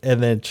is,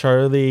 and then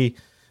Charlie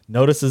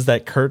notices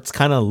that Kurt's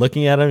kind of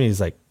looking at him, and he's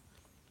like,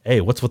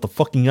 "Hey, what's with the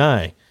fucking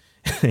eye?"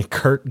 And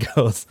Kurt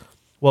goes,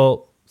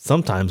 "Well,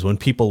 sometimes when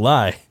people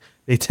lie,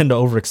 they tend to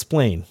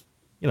over-explain,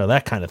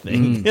 that kind of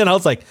thing." And I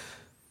was like,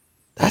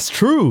 "That's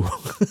true."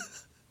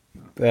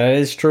 That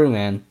is true,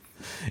 man.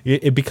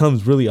 It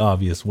becomes really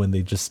obvious when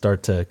they just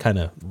start to kind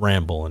of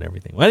ramble and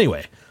everything. Well,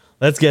 anyway,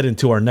 let's get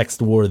into our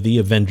next award, the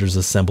Avengers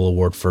Assemble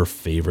Award for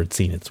Favorite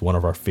Scene. It's one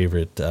of our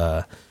favorite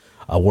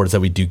awards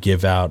that we do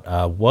give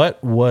out.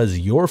 What was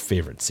your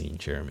favorite scene,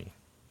 Jeremy?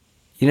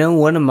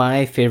 One of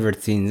my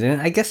favorite scenes, and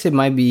I guess it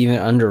might be even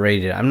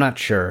underrated, I'm not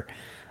sure,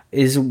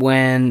 is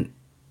when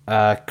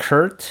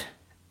Kurt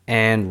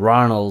and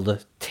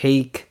Ronald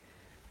take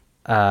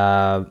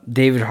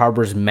David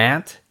Harbour's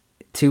Matt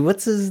to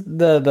what's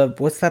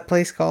that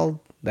place called?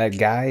 That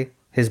guy,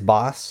 his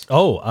boss.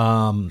 Oh,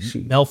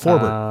 Mel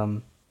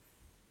Forbert.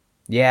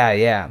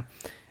 Yeah.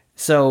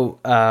 So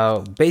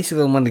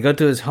basically, when they go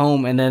to his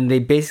home, and then they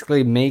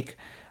basically make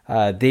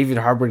David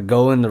Harbour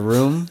go in the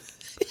room,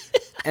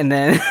 and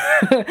then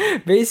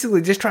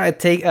basically just try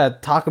to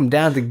talk him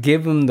down to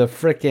give him the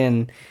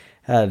frickin'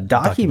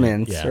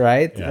 documents, yeah,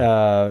 right?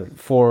 Yeah.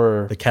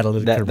 For the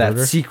catalytic converter,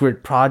 that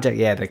secret project.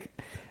 Yeah,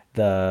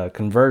 the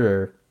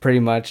converter. Pretty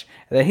much.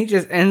 And then he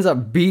just ends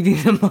up beating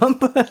him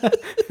up.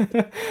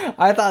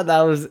 I thought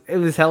it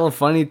was hella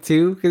funny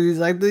too, because he's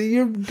like,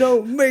 "You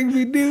don't make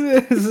me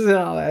do this," and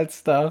all that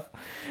stuff,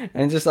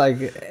 and just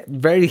like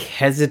very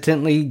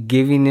hesitantly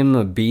giving him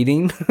a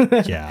beating.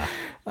 Yeah,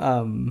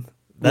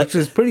 which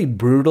was pretty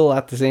brutal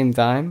at the same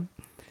time,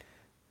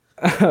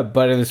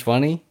 but it was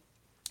funny.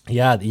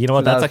 Yeah, you know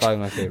what? So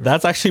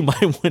that's actually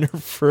my winner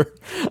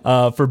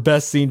for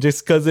best scene,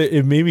 just because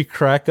it made me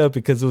crack up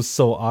because it was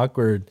so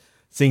awkward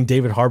seeing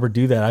David Harbour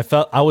do that.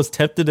 I was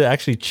tempted to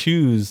actually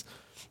choose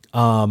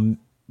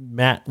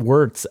Matt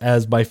Wirtz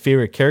as my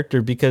favorite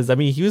character because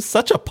he was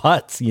such a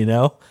putz,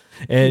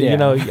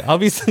 and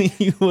obviously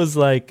he was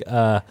like,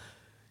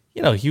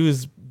 he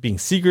was being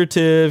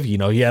secretive. He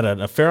had an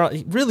affair.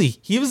 Really,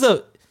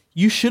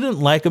 you shouldn't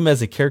like him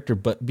as a character,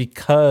 but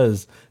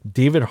because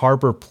David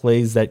Harbour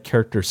plays that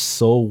character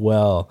so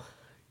well,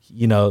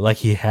 like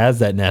he has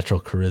that natural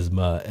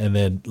charisma. And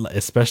then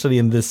especially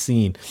in this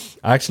scene,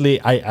 I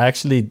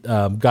actually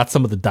got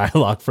some of the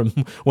dialogue from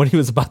when he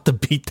was about to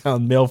beat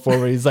down Mail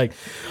Forward. He's like,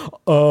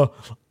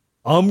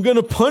 I'm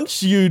gonna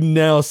punch you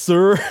now,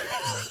 sir.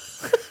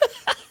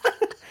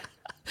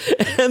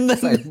 And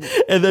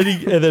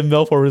then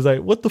Mel Forward is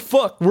like, what the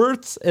fuck,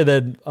 Wirtz? And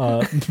then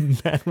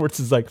Matt Wirtz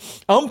is like,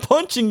 I'm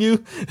punching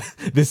you.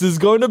 This is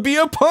going to be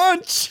a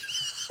punch.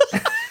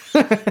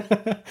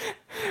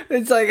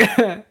 It's like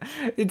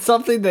it's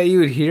something that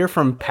you would hear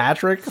from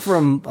Patrick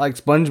from like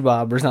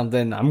SpongeBob or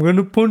something. I'm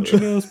gonna punch you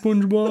now,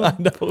 SpongeBob. I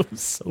know, it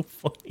was so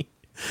funny.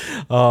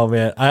 Oh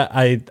man,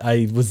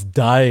 I was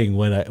dying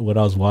when I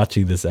was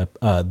watching this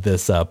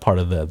part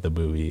of the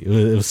movie.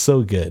 It was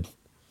so good.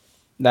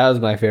 That was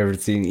my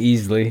favorite scene,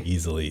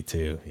 Easily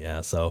too.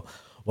 Yeah. So,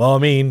 well, I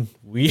mean,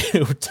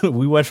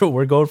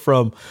 we're going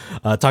from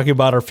talking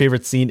about our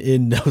favorite scene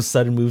in No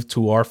Sudden Move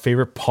to our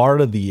favorite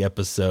part of the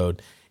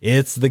episode.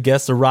 It's the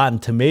Guess the Rotten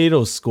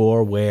Tomatoes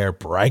score, where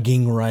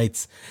bragging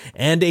rights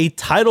and a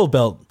title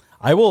belt.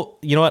 I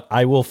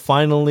will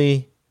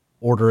finally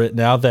order it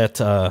now that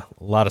a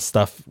lot of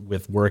stuff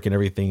with work and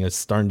everything is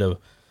starting to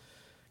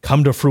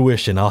come to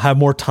fruition. I'll have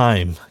more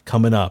time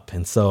coming up,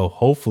 and so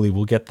hopefully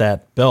we'll get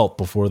that belt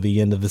before the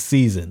end of the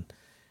season.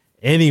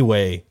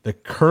 Anyway, the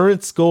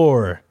current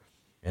score,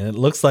 and it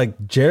looks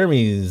like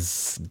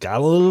Jeremy's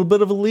got a little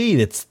bit of a lead.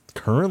 It's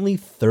currently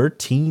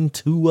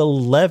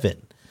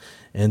 13-11.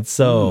 And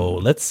so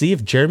let's see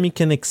if Jeremy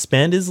can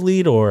expand his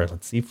lead, or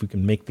let's see if we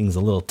can make things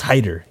a little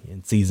tighter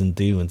in season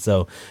 2. And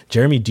so,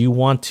 Jeremy, do you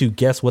want to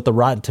guess what the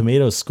Rotten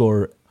Tomatoes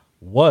score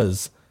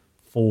was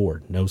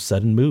for No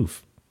Sudden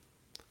Move?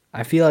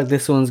 I feel like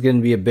this one's going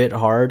to be a bit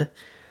hard,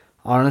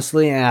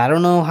 honestly. And I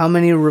don't know how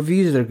many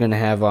reviews they're going to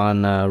have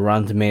on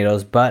Rotten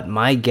Tomatoes, but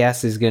my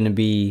guess is going to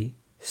be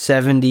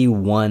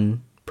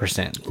 71%.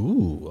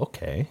 Ooh,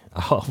 okay.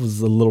 I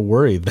was a little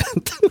worried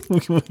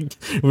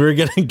that we were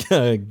going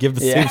to give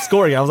the same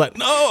scoring. I was like,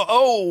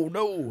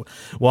 no.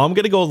 Well, I'm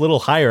going to go a little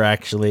higher,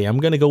 actually. I'm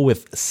going to go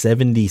with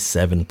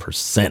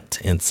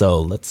 77%. And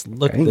so let's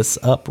look this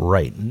up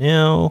right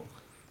now.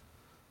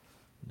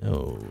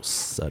 No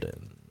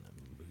Sudden Move.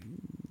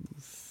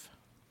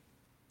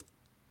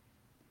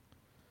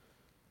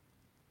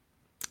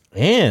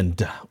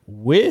 And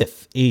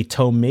with a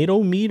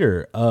tomato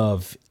meter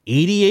of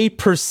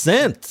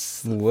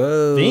 88%.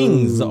 Whoa.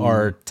 Things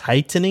are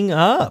tightening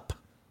up.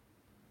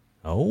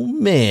 Oh,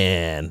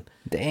 man.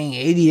 Dang,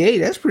 88.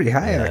 That's pretty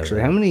high,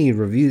 actually. How many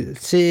reviews?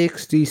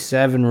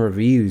 67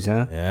 reviews,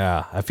 huh?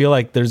 Yeah, I feel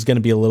like there's going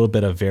to be a little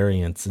bit of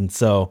variance. And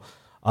so,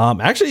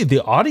 actually,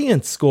 the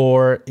audience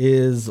score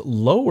is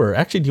lower.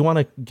 Actually, do you want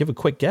to give a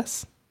quick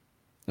guess?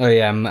 Oh,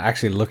 yeah, I'm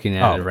actually looking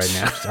at it right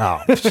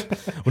now.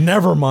 Well,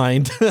 never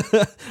mind.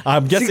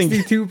 I'm guessing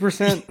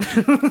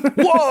 62%.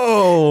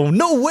 Whoa,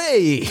 no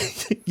way.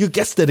 You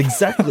guessed it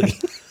exactly.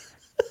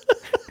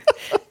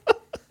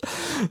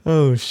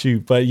 Oh,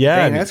 shoot. But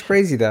yeah. Dang, that's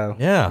crazy, though.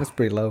 Yeah. That's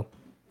pretty low.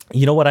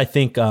 You know what? I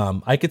think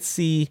I could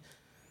see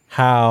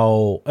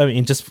how, I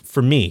mean, just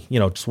for me,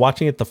 just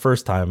watching it the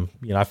first time,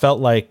 I felt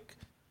like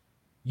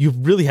you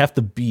really have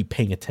to be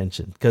paying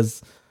attention,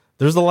 because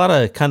there's a lot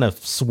of kind of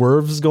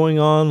swerves going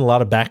on, a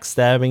lot of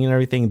backstabbing and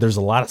everything. There's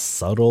a lot of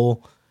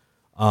subtle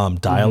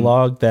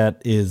dialogue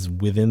that is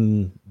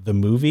within the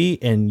movie,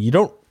 and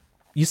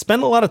you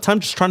spend a lot of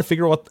time just trying to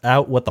figure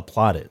out what the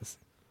plot is.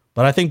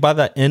 But I think by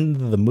the end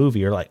of the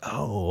movie, you're like,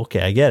 oh,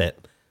 okay, I get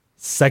it.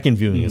 Second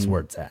viewing is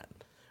where it's at.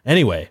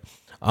 Anyway,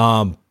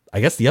 I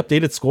guess the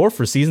updated score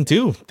for season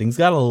 2, things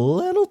got a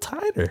little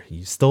tighter.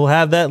 You still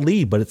have that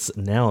lead, but it's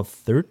now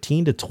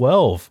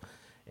 13-12.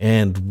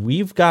 And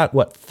we've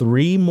got,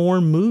 3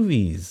 more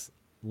movies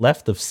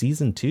left of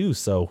season 2.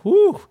 So,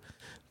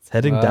 it's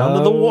heading down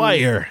to the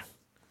wire.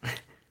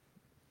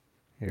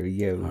 Here we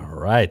go. All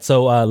right.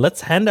 So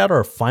let's hand out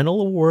our final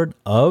award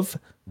of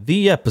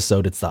the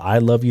episode. It's the I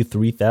Love You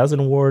 3000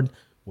 award,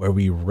 where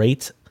we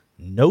rate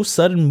No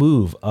Sudden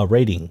Move a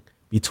rating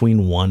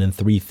between 1 and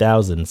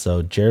 3,000.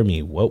 So,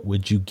 Jeremy, what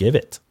would you give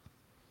it?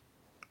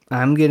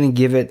 I'm going to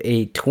give it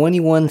a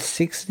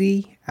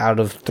 2160 out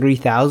of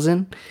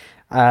 3,000.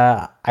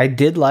 I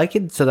did like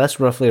it, so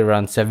that's roughly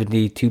around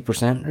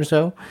 72% or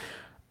so.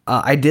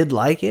 I did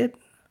like it,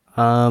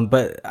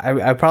 but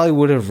I probably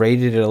would have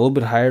rated it a little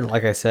bit higher,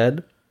 like I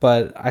said.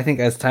 But I think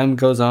as time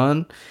goes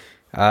on,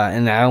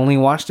 and I only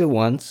watched it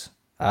once,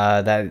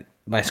 that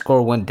my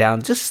score went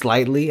down just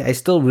slightly. I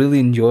still really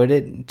enjoyed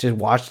it, just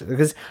watched it,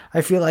 because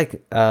I feel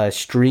like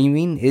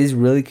streaming is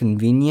really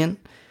convenient,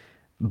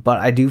 but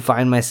I do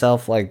find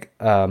myself like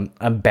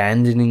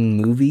abandoning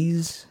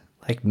movies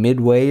like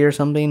midway or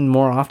something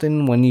more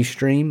often when you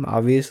stream,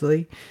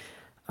 obviously.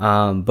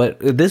 But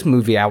this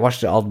movie, I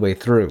watched it all the way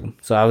through,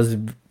 so I was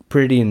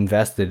pretty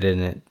invested in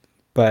it.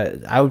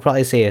 But I would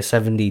probably say a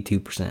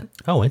 72%.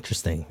 Oh,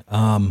 interesting.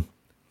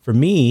 For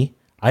me,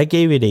 I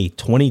gave it a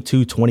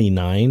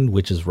 22-29,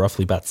 which is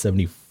roughly about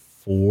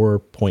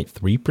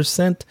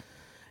 74.3%.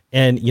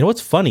 And you know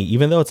what's funny?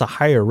 Even though it's a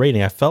higher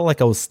rating, I felt like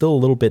I was still a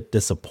little bit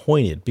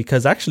disappointed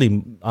because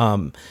actually,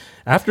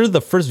 after the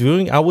first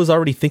viewing, I was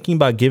already thinking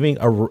about giving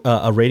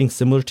a rating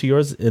similar to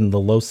yours in the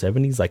low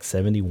 70s, like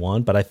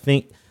 71. But I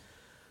think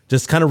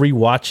just kind of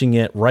rewatching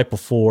it right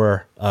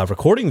before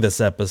recording this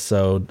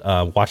episode,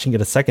 watching it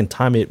a second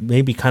time, it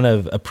made me kind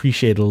of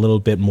appreciate a little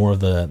bit more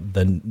of the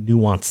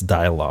nuanced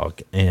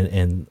dialogue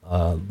and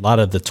a lot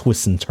of the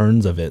twists and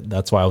turns of it.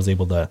 That's why I was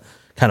able to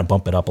kind of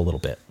bump it up a little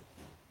bit.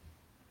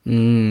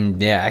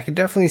 Yeah, I could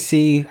definitely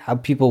see how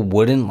people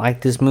wouldn't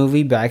like this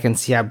movie, but I can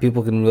see how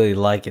people can really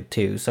like it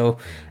too. So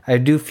I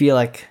do feel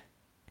like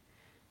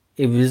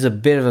it was a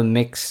bit of a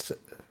mixed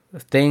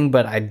thing,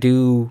 but I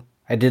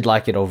did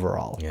like it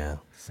overall. Yeah,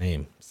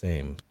 same.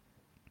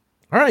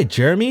 All right,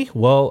 Jeremy.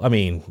 Well, I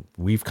mean,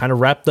 we've kind of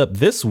wrapped up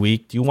this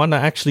week. Do you want to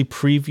actually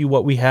preview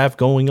what we have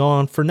going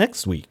on for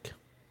next week?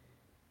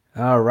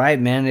 All right,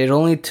 man. It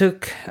only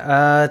took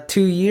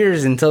 2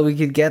 years until we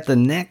could get the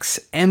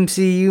next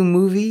MCU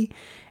movie.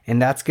 And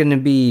that's going to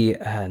be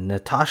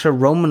Natasha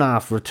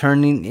Romanoff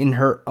returning in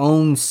her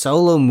own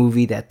solo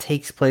movie that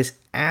takes place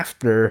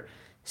after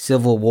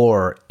Civil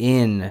War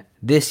in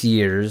this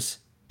year's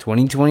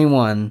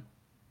 2021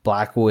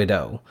 Black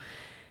Widow.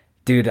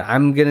 Dude,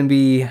 I'm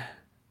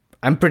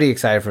pretty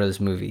excited for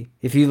this movie.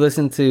 If you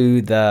listen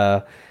to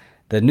the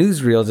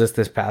newsreel just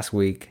this past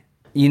week,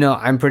 you know,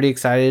 I'm pretty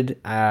excited.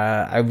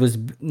 I was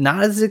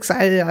not as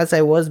excited as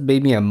I was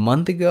maybe a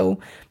month ago,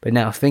 but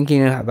now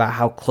thinking about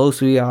how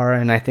close we are,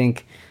 and I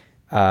think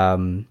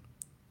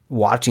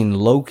watching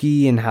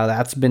Loki and how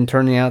that's been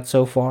turning out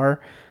so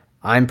far,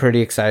 I'm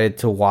pretty excited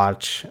to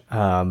watch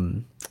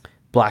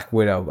Black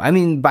Widow. I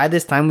mean, by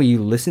this time when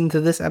you listen to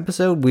this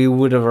episode, we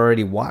would have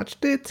already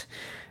watched it,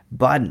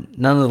 but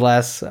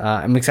nonetheless,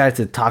 I'm excited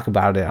to talk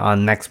about it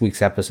on next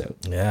week's episode.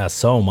 Yeah,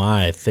 so am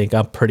I. I think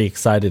I'm pretty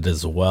excited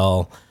as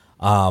well.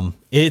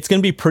 It's going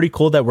to be pretty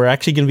cool that we're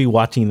actually going to be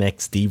watching the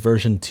XD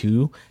version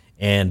too.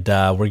 And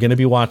we're going to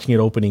be watching it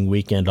opening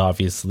weekend,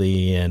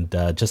 obviously. And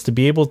just to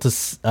be able to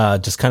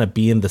just kind of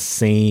be in the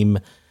same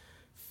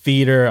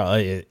theater,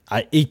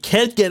 it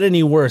can't get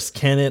any worse,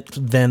 can it,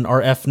 than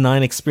our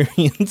F9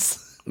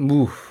 experience?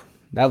 Oof,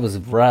 that was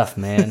rough,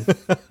 man.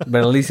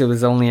 But at least it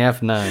was only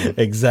F9.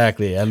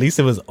 Exactly. At least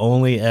it was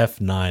only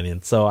F9.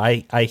 And so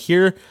I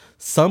hear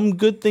some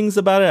good things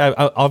about it.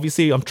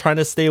 Obviously, I'm trying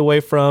to stay away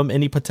from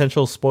any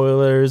potential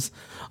spoilers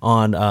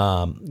on,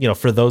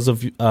 for those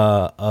of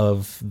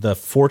the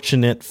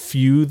fortunate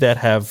few that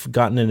have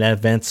gotten an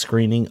advanced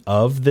screening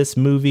of this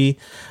movie.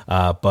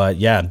 But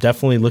yeah, I'm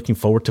definitely looking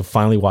forward to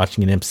finally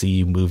watching an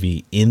MCU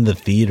movie in the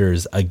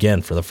theaters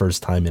again for the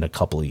first time in a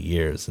couple of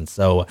years. And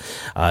so,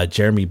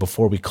 Jeremy,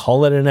 before we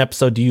call it an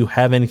episode, do you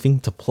have anything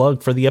to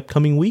plug for the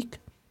upcoming week?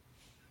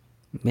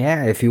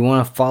 Yeah, if you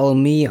want to follow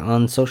me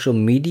on social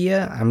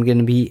media, I'm going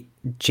to be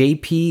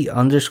JP_flicks.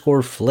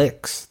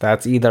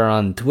 That's either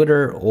on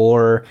Twitter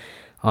or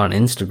on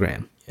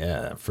Instagram.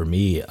 Yeah, for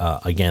me,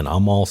 again,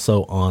 I'm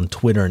also on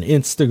Twitter and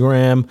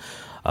Instagram.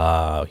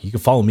 You can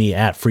follow me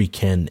at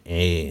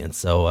FreeKenA. And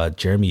so,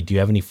 Jeremy, do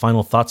you have any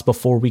final thoughts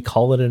before we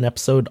call it an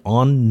episode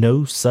on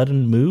No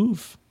Sudden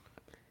Move?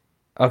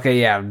 Okay,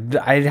 yeah,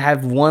 I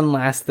have one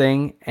last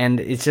thing,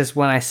 and it's just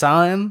when I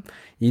saw him,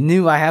 you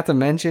knew I had to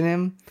mention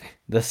him.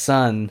 The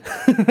son,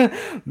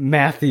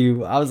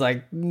 Matthew. I was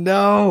like,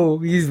 no,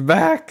 he's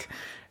back.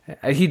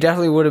 He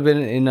definitely would have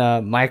been in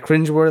my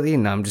cringeworthy.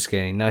 No, I'm just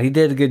kidding. No, he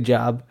did a good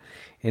job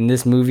in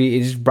this movie.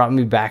 It just brought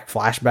me back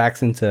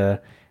flashbacks into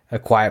A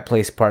Quiet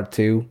Place Part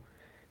 2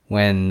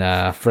 when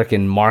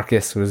frickin'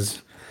 Marcus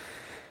was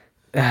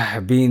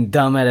being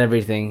dumb at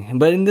everything.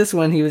 But in this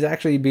one, he was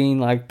actually being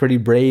like pretty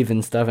brave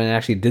and stuff and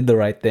actually did the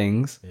right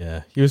things.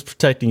 Yeah, he was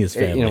protecting his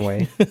family. In a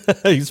way.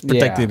 He was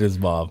protecting his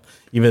mom,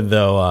 even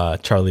though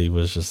Charlie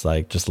was just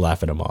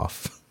laughing him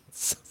off.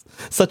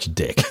 Such a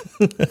dick.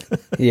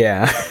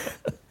 Yeah.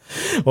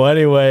 Well,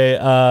 anyway,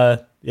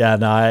 yeah,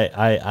 no,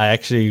 I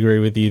actually agree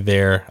with you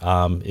there.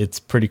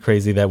 It's pretty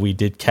crazy that we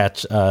did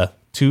catch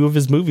 2 of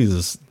his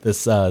movies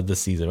this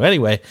season.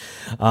 Anyway,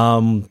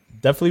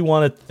 definitely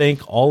want to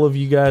thank all of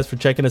you guys for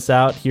checking us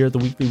out here at the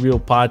Weekly Reel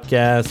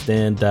Podcast,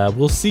 and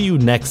we'll see you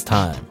next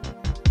time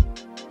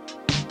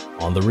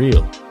on The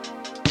Reel.